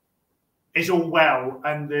 "Is all well?"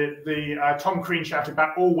 and the Tom Crean shouted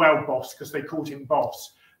back, "All well, boss," because they called him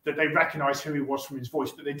boss, that they recognized who he was from his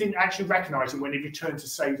voice, but they didn't actually recognize him when he returned to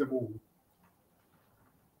save them all.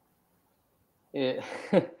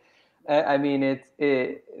 I mean,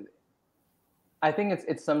 I think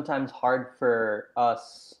it's sometimes hard for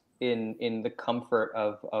us in the comfort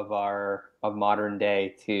of modern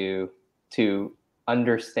day to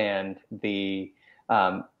understand the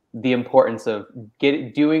importance of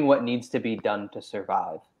doing what needs to be done to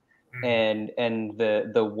survive. and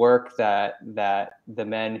the work that the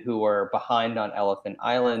men who were behind on Elephant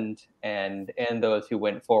Island and those who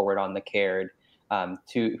went forward on the Caird,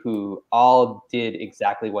 who all did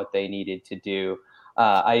exactly what they needed to do.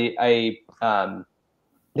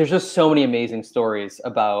 There's just so many amazing stories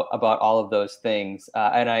about all of those things,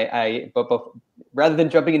 but rather than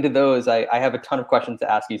jumping into those, I have a ton of questions to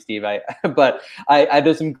ask you, Steve. But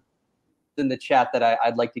there's some in the chat that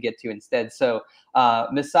I'd like to get to instead. So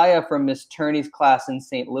Messiah from Miss Turney's class in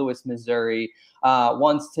St. Louis, Missouri,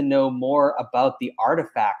 wants to know more about the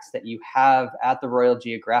artifacts that you have at the Royal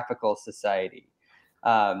Geographical Society.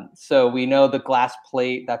 So we know the glass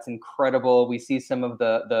plate, that's incredible. We see some of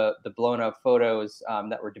the blown up photos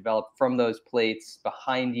that were developed from those plates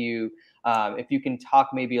behind you. If you can talk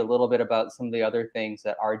maybe a little bit about some of the other things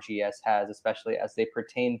that RGS has, especially as they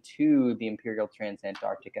pertain to the Imperial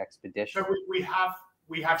Trans-Antarctic Expedition. So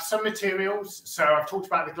we have some materials. So I've talked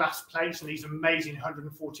about the glass plates and these amazing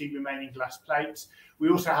 140 remaining glass plates. We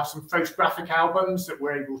also have some photographic albums that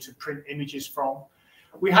we're able to print images from.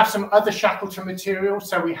 We have some other Shackleton material.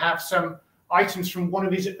 So we have some items from one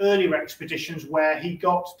of his earlier expeditions where he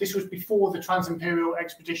got, this was before the Trans-Imperial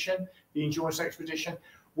Expedition, the Endurance Expedition,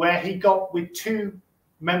 where he got with 2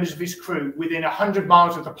 members of his crew within 100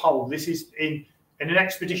 miles of the pole. This is in an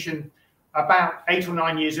expedition about 8 or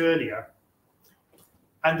 9 years earlier.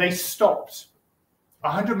 And they stopped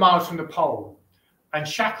 100 miles from the pole. And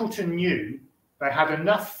Shackleton knew they had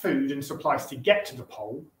enough food and supplies to get to the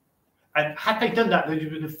pole. And had they done that, they'd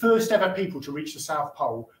have been the first ever people to reach the South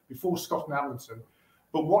Pole before Scott and Allinson.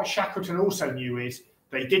 But what Shackleton also knew is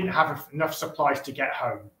they didn't have enough supplies to get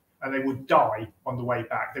home and they would die on the way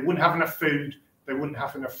back. They wouldn't have enough food, they wouldn't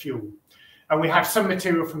have enough fuel. And we have some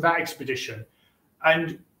material from that expedition.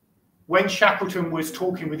 And when Shackleton was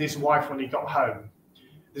talking with his wife when he got home,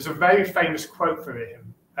 there's a very famous quote from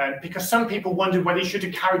him. Because some people wondered whether he should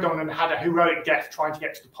have carried on and had a heroic death trying to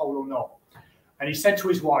get to the pole or not. And he said to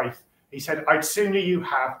his wife, he said, "I'd sooner you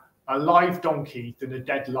have a live donkey than a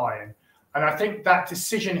dead lion." And I think that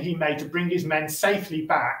decision he made to bring his men safely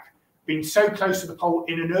back, being so close to the pole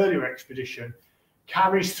in an earlier expedition,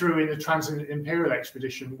 carries through in the Trans-Imperial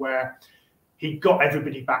Expedition where he got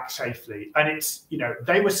everybody back safely. And it's, you know,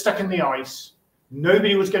 they were stuck in the ice.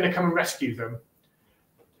 Nobody was going to come and rescue them.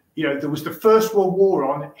 You know, there was the First World War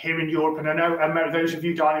on here in Europe. And I know those of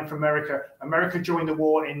you dialing from America, America joined the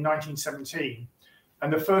war in 1917.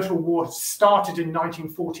 And the First World War started in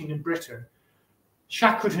 1914 in Britain.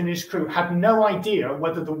 Shackleton and his crew had no idea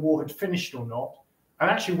whether the war had finished or not. And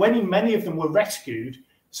actually, when many of them were rescued,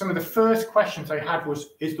 some of the first questions they had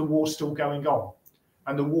was, is the war still going on?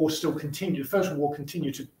 And the war still continued. The First World War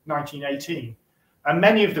continued to 1918. And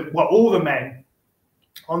many of them, well, all the men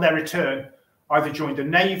on their return either joined the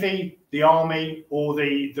Navy, the Army, or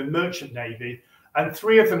the Merchant Navy. And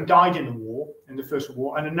 3 of them died in the war, in the First World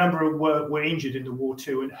War, and a number were injured in the war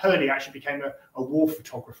too. And Hurley actually became a war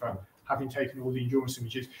photographer, having taken all the endurance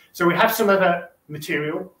images. So we have some other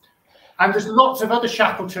material. And there's lots of other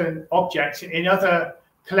Shackleton objects in other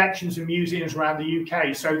collections and museums around the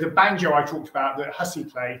UK. So the banjo I talked about that Hussey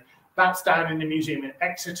played, that's down in the museum in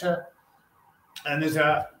Exeter. And there's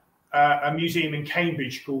a museum in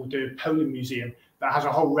Cambridge called the Poland Museum that has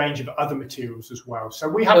a whole range of other materials as well. So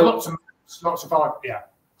we have lots of art, yeah.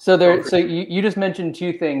 So there, so you just mentioned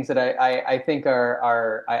 2 things that I think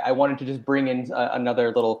I wanted to just bring in another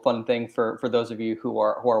little fun thing for those of you who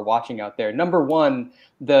are watching out there. Number one,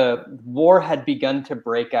 the war had begun to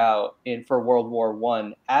break out for World War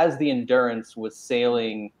I as the Endurance was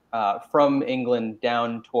sailing from England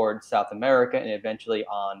down towards South America and eventually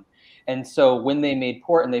on. And so when they made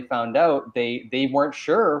port and they found out, they weren't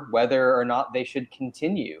sure whether or not they should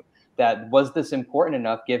continue. That was this important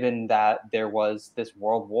enough, given that there was this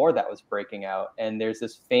world war that was breaking out, and there's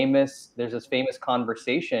this famous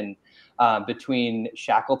conversation between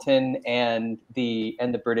Shackleton and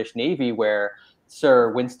the British Navy, where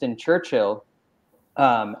Sir Winston Churchill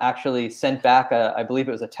actually sent back I believe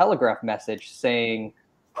it was a telegraph message saying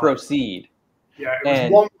proceed. Yeah, it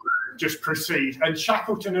was one word, just proceed. And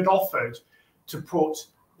Shackleton had offered to put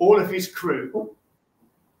all of his crew.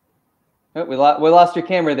 Oh, we lost your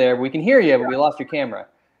camera there. We can hear you, but we lost your camera.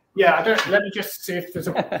 Yeah, let me just see if there's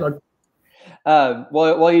a.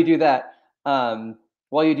 While you do that,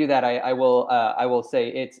 I will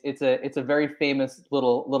say it's a very famous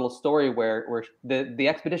little story where the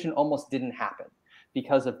expedition almost didn't happen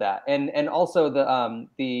because of that, and also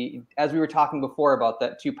the as we were talking before about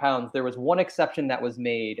that 2 pounds, there was one exception that was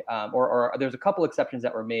made, or there's a couple exceptions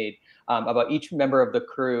that were made about each member of the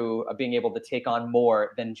crew being able to take on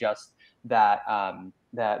more than just that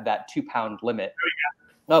 2 pound limit.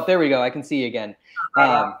 Oh, there we go. I can see you again.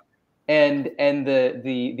 And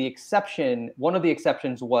the exception, one of the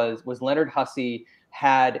exceptions was Leonard Hussey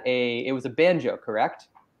had it was a banjo, correct?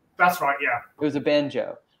 That's right. Yeah, it was a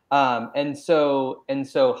banjo. And so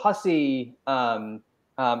Hussey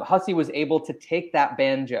Hussey was able to take that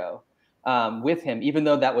banjo with him, even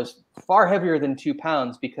though that was far heavier than 2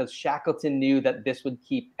 pounds, because Shackleton knew that this would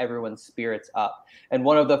keep everyone's spirits up. And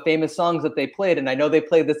one of the famous songs that they played, and I know they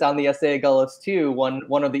played this on the Aeschylus too,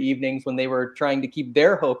 one of the evenings when they were trying to keep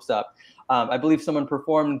their hopes up. I believe someone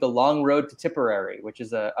performed "The Long Road to Tipperary," which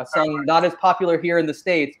is a song not as popular here in the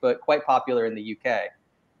States, but quite popular in the UK.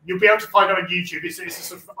 You'll be able to find it on YouTube. It's a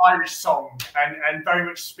sort of Irish song, and very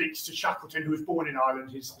much speaks to Shackleton, who was born in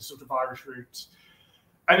Ireland, his sort of Irish roots.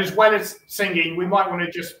 And as well as singing, we might want to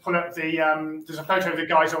just pull up the. There's a photo of the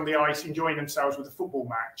guys on the ice enjoying themselves with a football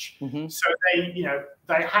match. Mm-hmm. So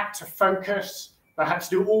they had to focus. They had to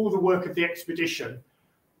do all the work of the expedition,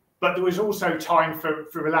 but there was also time for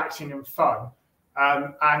relaxing and fun.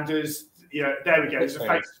 And there's there we go. There's a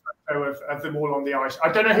photo of them all on the ice.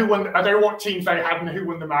 I don't know who won. I don't know what teams they had and who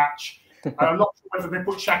won the match. I'm not sure whether they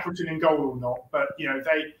put Shackleton in goal or not. But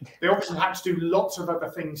they obviously had to do lots of other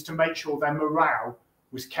things to make sure their morale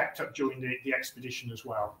was kept up during the expedition as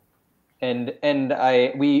well. And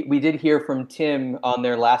we did hear from Tim on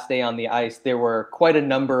their last day on the ice. There were quite a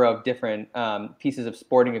number of different pieces of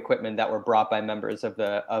sporting equipment that were brought by members of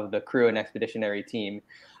the crew and expeditionary team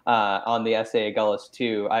on the Aeschylus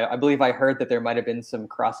too. I believe I heard that there might have been some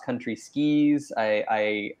cross-country skis.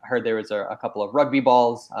 I heard there was a couple of rugby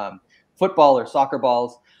balls, football or soccer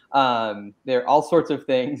balls. There are all sorts of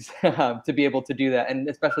things to be able to do that, and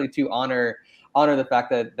especially to honor the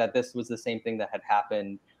fact that this was the same thing that had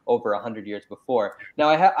happened over 100 years before. Now,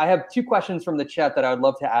 I have two questions from the chat that I would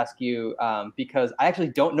love to ask you because I actually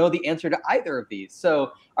don't know the answer to either of these.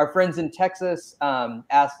 So our friends in Texas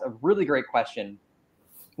asked a really great question,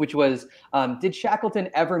 which was, did Shackleton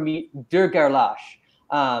ever meet de Gerlache?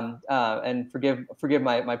 And forgive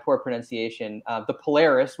my poor pronunciation. The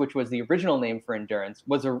Polaris, which was the original name for Endurance,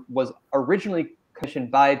 was originally commissioned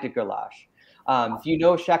by de Gerlache. Do you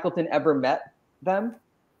know if Shackleton ever met them?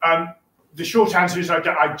 The short answer is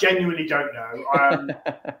I genuinely don't know.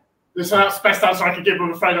 So that's the best answer I could give.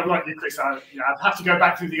 I'm afraid I'm like you, Chris. I'd have to go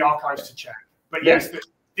back through the archives to check. But yes, the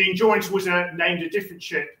Endurance was named a different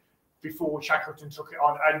ship before Shackleton took it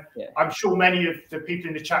on. And I'm sure many of the people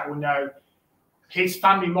in the chat will know his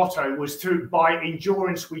family motto was by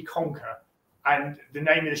endurance we conquer. And the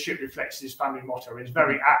name of the ship reflects his family motto. It's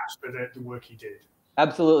very apt for the work he did.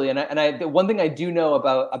 Absolutely, and the one thing I do know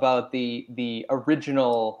about the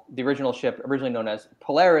original ship, originally known as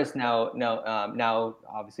Polaris, now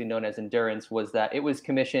obviously known as Endurance, was that it was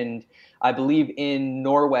commissioned, I believe, in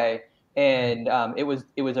Norway, and it was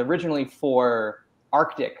originally for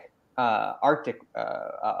Arctic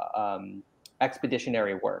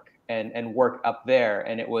expeditionary work and work up there,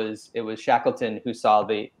 and it was Shackleton who saw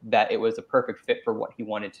that it was a perfect fit for what he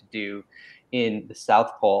wanted to do in the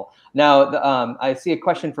South Pole. Now, I see a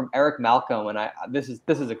question from Eric Malcolm, and this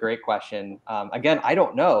is a great question. Again, I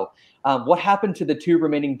don't know. What happened to the two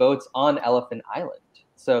remaining boats on Elephant Island?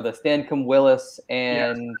 So the Stancomb Willis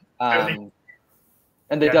and the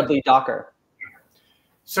Dudley Docker.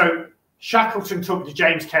 So Shackleton took the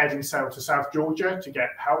James Caird and sailed to South Georgia to get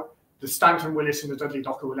help. The Stancomb Willis and the Dudley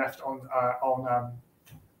Docker were left on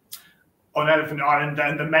Elephant Island,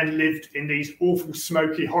 and the men lived in these awful,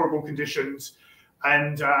 smoky, horrible conditions.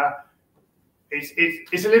 And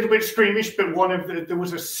it's a little bit squeamish, but there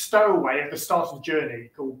was a stowaway at the start of the journey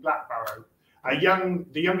called Blackbarrow,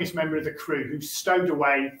 the youngest member of the crew, who stowed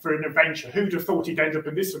away for an adventure. Who'd have thought he'd end up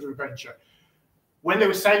in this sort of adventure? When they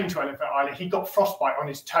were sailing to Elephant Island, he got frostbite on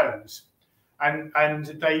his toes, and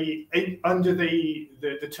they under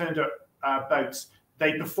the turned up boats.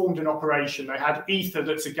 They performed an operation. They had ether,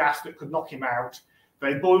 that's a gas that could knock him out.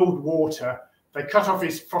 They boiled water. They cut off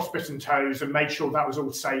his frostbitten toes and made sure that was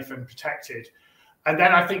all safe and protected. And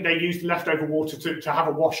then I think they used leftover water to have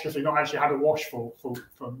a wash, because they not actually had a wash for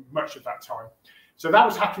much of that time. So that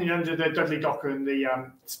was happening under the Dudley Docker and the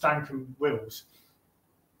Stancomb Wills.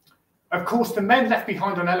 Of course, the men left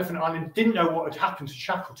behind on Elephant Island didn't know what had happened to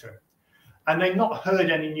Shackleton. And they'd not heard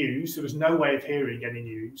any news. There was no way of hearing any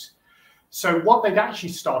news. So what they'd actually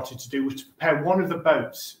started to do was to prepare one of the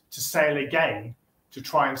boats to sail again to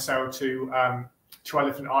try and sail to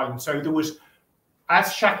Elephant Island. So there was,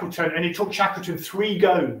 as Shackleton, and it took Shackleton 3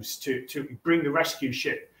 goes to bring the rescue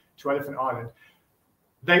ship to Elephant Island.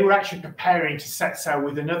 They were actually preparing to set sail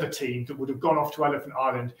with another team that would have gone off to Elephant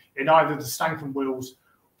Island in either the Stancomb Wills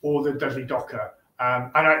or the Dudley Docker.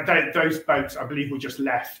 And those boats, I believe, were just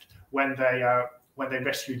left when they when they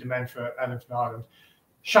rescued the men for Elephant Island.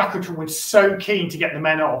 Shackleton was so keen to get the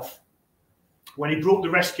men off when he brought the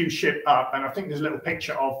rescue ship up, and I think there's a little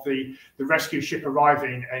picture of the rescue ship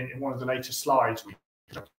arriving in one of the later slides.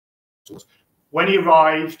 When he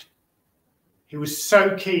arrived, he was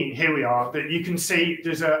so keen. Here we are. That you can see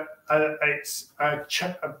there's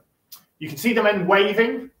you can see the men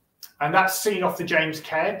waving, and that's seen off the James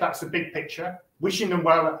Caird. That's the big picture, wishing them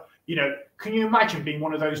well. You know, can you imagine being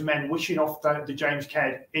one of those men wishing off the James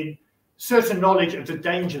Caird in certain knowledge of the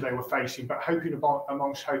danger they were facing, but hoping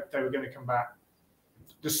amongst hope they were going to come back?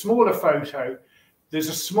 The smaller photo, there's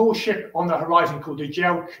a small ship on the horizon called the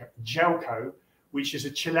Gelco, which is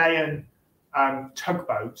a Chilean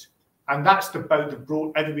tugboat, and that's the boat that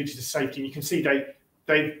brought everybody to safety. And you can see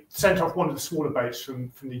they sent off one of the smaller boats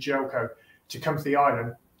from the Gelco to come to the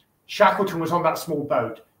island. Shackleton was on that small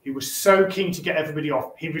boat. He was so keen to get everybody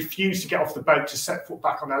off. He refused to get off the boat to set foot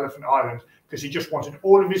back on Elephant Island because he just wanted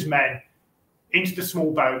all of his men into the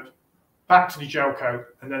small boat, back to the Gelco,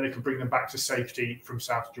 and then they could bring them back to safety from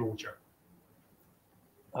South Georgia.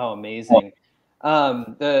 I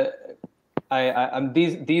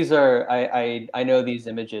know these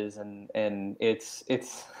images, and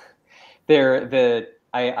they're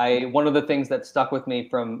one of the things that stuck with me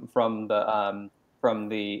from the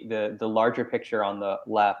larger picture on the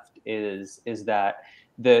left is that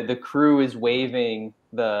the crew is waving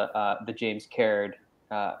the James Caird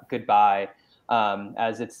goodbye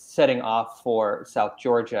as it's setting off for South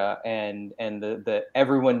Georgia, and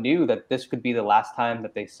everyone knew that this could be the last time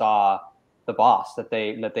that they saw the boss, that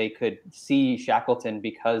they could see Shackleton,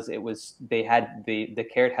 because the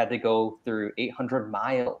Caird had to go through 800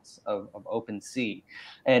 miles of open sea,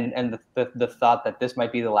 and the thought that this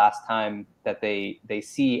might be the last time that they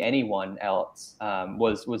see anyone else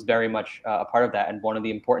was very much a part of that. And one of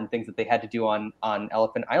the important things that they had to do on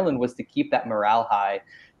Elephant Island was to keep that morale high,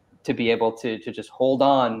 to be able to just hold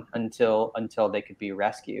on until they could be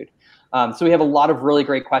rescued. So we have a lot of really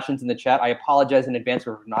great questions in the chat. I apologize in advance.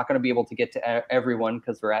 We're not going to be able to get to everyone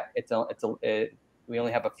because we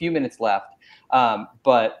only have a few minutes left.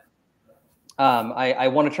 But I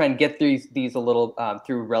want to try and get through these a little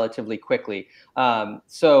through relatively quickly.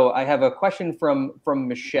 So I have a question from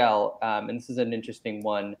Michelle, and this is an interesting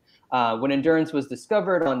one. When Endurance was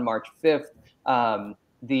discovered on March 5th,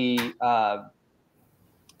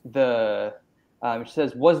 it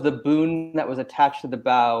says, was the boom that was attached to the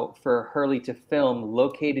bow for Hurley to film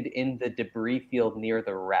located in the debris field near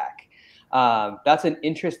the wreck? That's an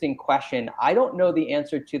interesting question. I don't know the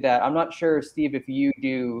answer to that. I'm not sure, Steve, if you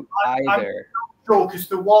do either. I'm sure, because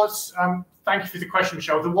there was, thank you for the question,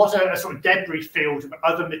 Michelle, there was a sort of debris field of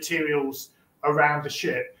other materials around the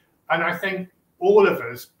ship. And I think all of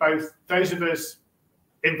us, both those of us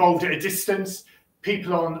involved at a distance,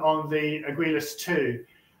 people on the Aguilas 2,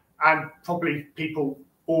 and probably people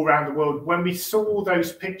all around the world, when we saw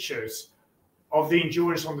those pictures of the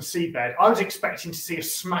Endurance on the seabed, I was expecting to see a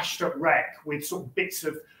smashed up wreck with sort of bits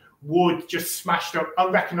of wood just smashed up,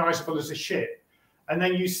 unrecognizable as a ship. And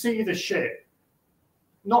then you see the ship,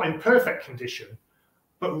 not in perfect condition,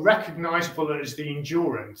 but recognizable as the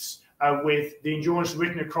Endurance, with the Endurance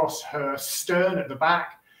written across her stern at the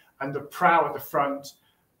back and the prow at the front.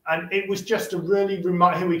 And it was just a really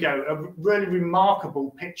remarkable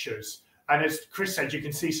pictures. And as Chris said, you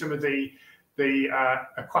can see some of the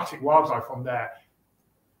aquatic wildlife on there.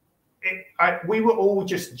 We were all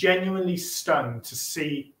just genuinely stunned to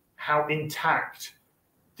see how intact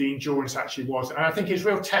the Endurance actually was. And I think it's a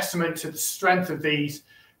real testament to the strength of these,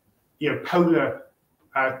 polar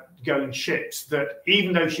going ships, that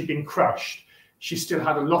even though she'd been crushed, she still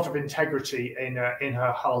had a lot of integrity in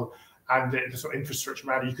her hull and the sort of infrastructure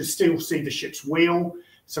around it. You could still see the ship's wheel,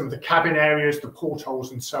 some of the cabin areas, the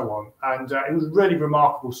portholes, and so on. And it was really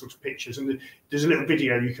remarkable sort of pictures. And there's a little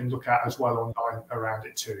video you can look at as well online around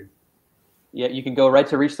it too. Yeah, you can go right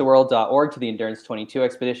to reachtheworld.org to the Endurance22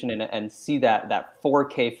 Expedition and see that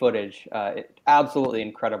 4K footage. Absolutely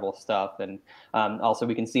incredible stuff. And also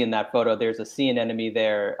we can see in that photo, there's a sea anemone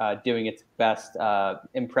there doing its best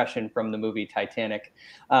impression from the movie Titanic.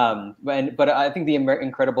 But I think the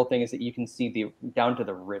incredible thing is that you can see down to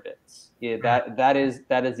the rivets. Yeah, that is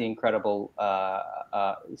the incredible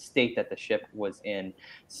state that the ship was in.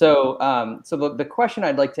 So the question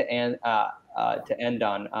I'd like to end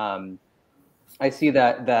on. I see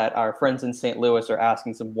that our friends in St. Louis are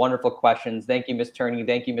asking some wonderful questions. Thank you, Ms. Turney.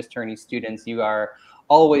 Thank you, Ms. Turney students. You are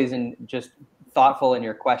always just thoughtful in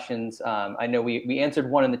your questions. I know we answered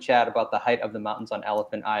one in the chat about the height of the mountains on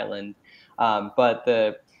Elephant Island, but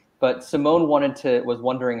But Simone was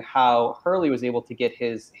wondering how Hurley was able to get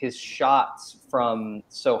his shots from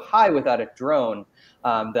so high without a drone.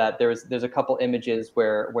 That there's a couple images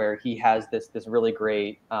where he has this really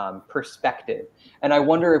great perspective, and I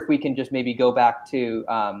wonder if we can just maybe go back to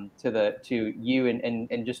you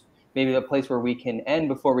and just maybe the place where we can end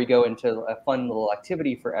before we go into a fun little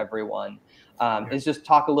activity for everyone. Is just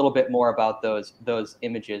talk a little bit more about those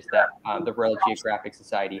images that the Royal Geographic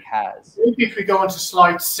Society has. Maybe if we go on to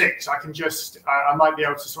slide 6, I can just I might be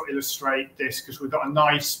able to sort of illustrate this, because we've got a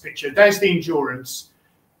nice picture. There's the Endurance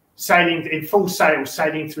sailing in full sail,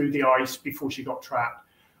 sailing through the ice before she got trapped.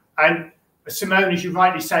 And Simone, as you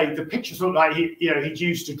rightly say, the pictures look like he'd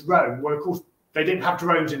used a drone. Well, of course, they didn't have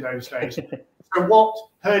drones in those days. So what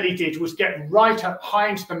Hurley did was get right up high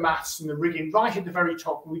into the masts and the rigging, right at the very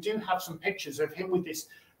top. And we do have some pictures of him with this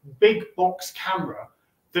big box camera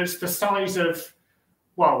that's the size of,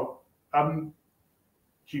 well,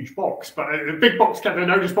 huge box, but a big box camera,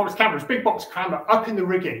 known as box cameras, big box camera up in the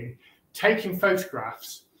rigging, taking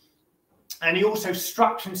photographs. And he also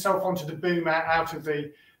strapped himself onto the boom out of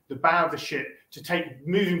the bow of the ship to take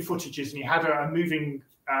moving footages. And he had a moving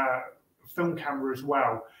film camera as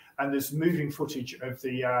well. And there's moving footage of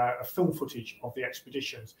the film footage of the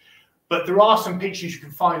expeditions. But there are some pictures you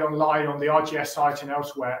can find online on the RGS site and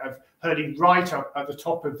elsewhere of Hurley right up at the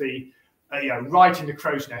top of the, right in the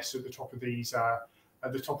crow's nest at the top of these,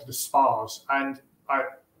 at the top of the spars. And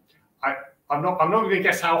I'm not going to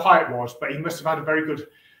guess how high it was, but he must have had a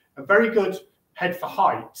very good head for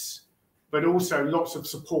heights, but also lots of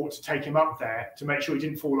support to take him up there to make sure he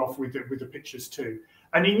didn't fall off with the pictures too.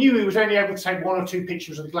 And he knew he was only able to take 1 or 2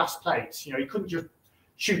 pictures of the glass plates. He couldn't just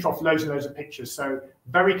shoot off loads and loads of pictures. So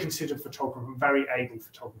very considered photographer and very able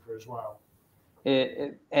photographer as well.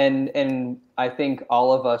 And I think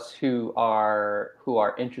all of us who are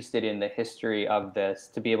interested in the history of this,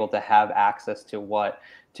 to be able to have access to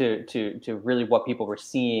really what people were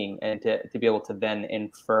seeing, and to be able to then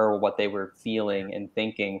infer what they were feeling and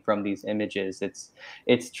thinking from these images,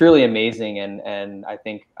 it's truly amazing. And I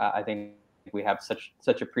think we have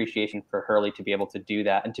such appreciation for Hurley to be able to do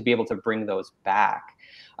that and to be able to bring those back.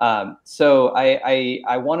 So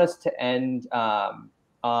I want us to end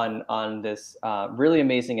on this really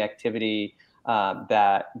amazing activity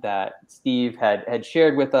that Steve had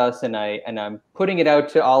shared with us, and I'm putting it out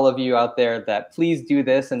to all of you out there that please do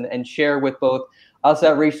this and share with both us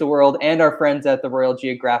at Reach the World and our friends at the Royal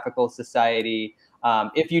Geographical Society.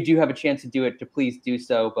 If you do have a chance to do it, to please do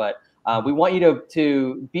so. But we want you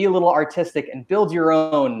to be a little artistic and build your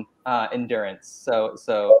own endurance.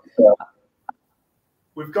 So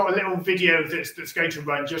we've got a little video that's going to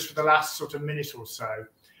run just for the last sort of minute or so,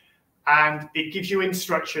 and it gives you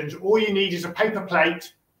instructions. All you need is a paper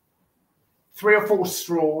plate, 3 or 4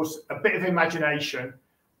 straws, a bit of imagination,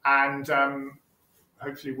 and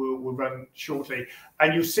hopefully we'll run shortly.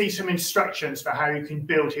 And you'll see some instructions for how you can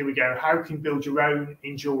build. Here we go. How you can build your own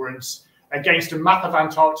endurance against a map of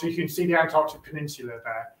Antarctica. You can see the Antarctic Peninsula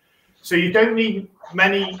there. So you don't need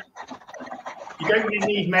many. You don't really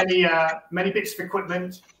need many bits of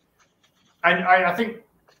equipment. And I think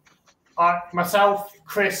myself,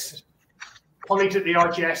 Chris, colleagues at the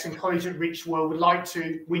RGS and colleagues at Reach the World would like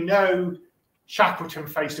to. We know Shackleton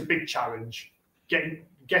faced a big challenge getting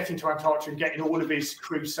to Antarctica and getting all of his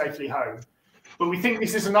crew safely home. But we think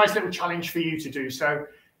this is a nice little challenge for you to do. So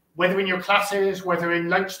whether in your classes, whether in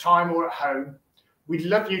lunchtime or at home, we'd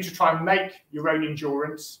love you to try and make your own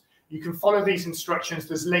endurance. You can follow these instructions.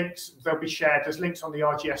 There's links, they'll be shared. There's links on the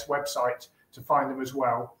RGS website to find them as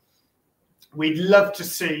well. We'd love to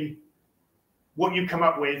see what you come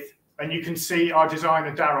up with. And you can see our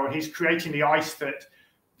designer, Daryl, he's creating the ice that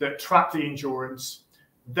trapped the Endurance.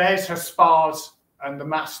 There's her spars and the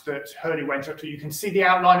mast that Hurley went up to. You can see the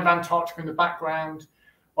outline of Antarctica in the background.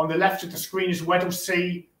 On the left of the screen is Weddell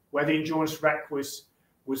Sea, where the Endurance wreck was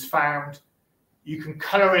found. You can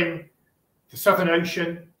colour in the Southern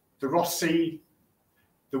Ocean, the Ross Sea,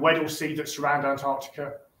 the Weddell Sea that surround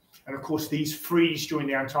Antarctica. And of course, these freeze during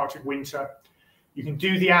the Antarctic winter. You can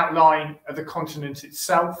do the outline of the continent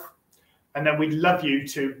itself. And then we'd love you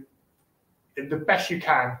to, the best you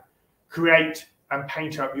can, create and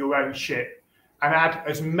paint up your own ship and add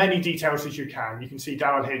as many details as you can. You can see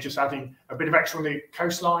Daryl here just adding a bit of extra on the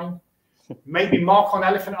coastline. Maybe mark on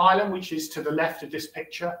Elephant Island, which is to the left of this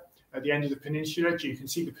picture at the end of the peninsula. You can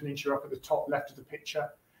see the peninsula up at the top left of the picture.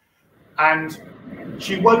 And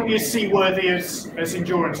she won't be as seaworthy as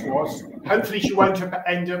Endurance was. Hopefully she won't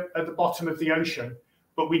end up at the bottom of the ocean,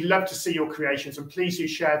 but we'd love to see your creations, and please do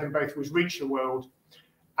share them both with Reach the World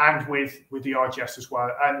and with the RGS as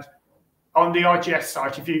well. And on the RGS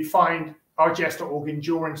site, if you find rgs.org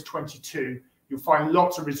Endurance22, you'll find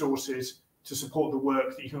lots of resources to support the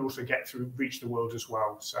work that you can also get through Reach the World as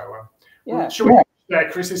well. So yeah.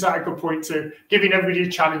 Chris, is that a good point to giving everybody a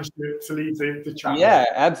challenge to leave the chat? Yeah,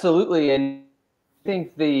 absolutely. And I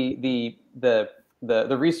think the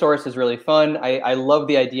resource is really fun. I love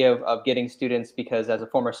the idea of getting students, because as a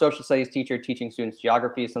former social studies teacher, teaching students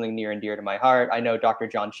geography is something near and dear to my heart. I know Dr.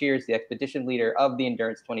 John Shears, the expedition leader of the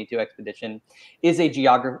Endurance22 expedition, is a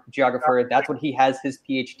geographer. That's what he has his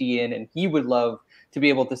PhD in, and he would love to be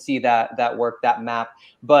able to see that work, that map.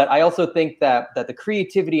 But I also think that the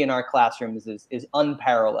creativity in our classrooms is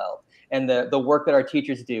unparalleled, and the work that our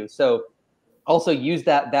teachers do. So also use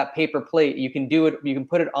that paper plate. You can do it. You can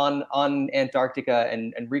put it on Antarctica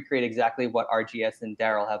and recreate exactly what RGS and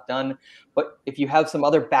Daryl have done. But if you have some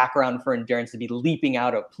other background for endurance to be leaping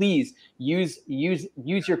out of, please use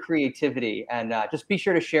your creativity, and just be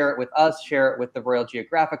sure to share it with us. Share it with the Royal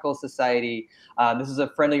Geographical Society. This is a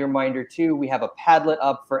friendly reminder too. We have a Padlet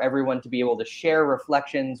up for everyone to be able to share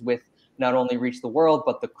reflections with not only Reach the World,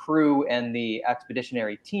 but the crew and the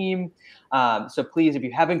expeditionary team. So please, if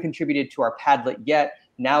you haven't contributed to our Padlet yet,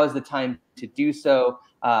 now is the time to do so.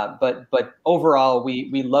 But overall,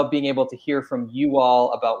 we love being able to hear from you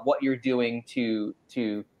all about what you're doing to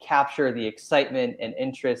capture the excitement and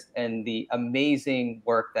interest and the amazing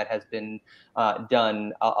work that has been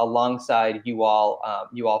done alongside you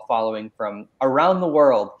all following from around the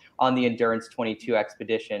world on the Endurance22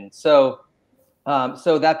 expedition. So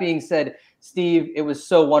that being said, Steve, it was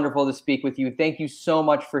so wonderful to speak with you. Thank you so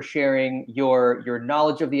much for sharing your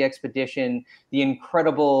knowledge of the expedition, the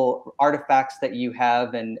incredible artifacts that you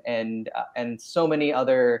have, and so many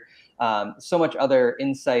other so much other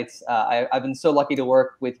insights. I've been so lucky to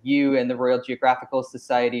work with you and the Royal Geographical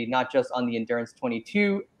Society, not just on the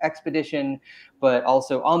Endurance22 expedition, but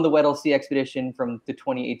also on the Weddell Sea expedition from the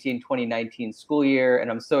 2018-2019 school year. And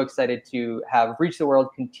I'm so excited to have Reach the World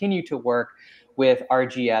continue to work with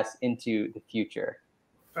RGS into the future.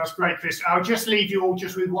 That's great, Chris. I'll just leave you all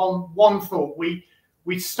just with one thought.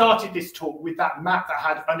 We started this talk with that map that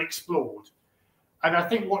had unexplored. And I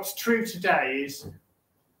think what's true today is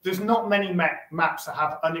there's not many maps that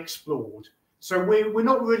have unexplored. So we're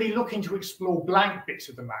not really looking to explore blank bits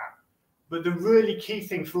of the map. But the really key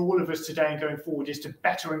thing for all of us today and going forward is to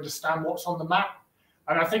better understand what's on the map.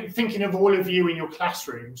 And I think thinking of all of you in your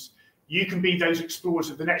classrooms, you can be those explorers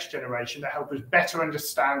of the next generation that help us better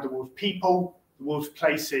understand the world's people, the world's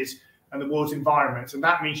places, and the world's environments. And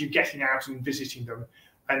that means you getting out and visiting them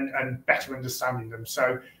and better understanding them.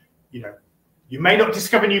 So, you know, you may not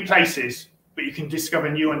discover new places, but you can discover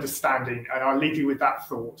new understanding. And I'll leave you with that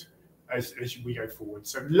thought as we go forward.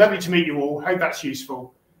 So lovely to meet you all. Hope that's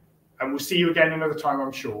useful. And we'll see you again another time,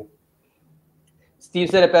 I'm sure.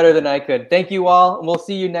 Steve said it better than I could. Thank you all. And we'll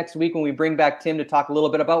see you next week when we bring back Tim to talk a little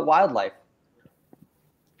bit about wildlife.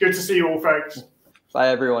 Good to see you all, folks. Bye,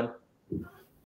 everyone.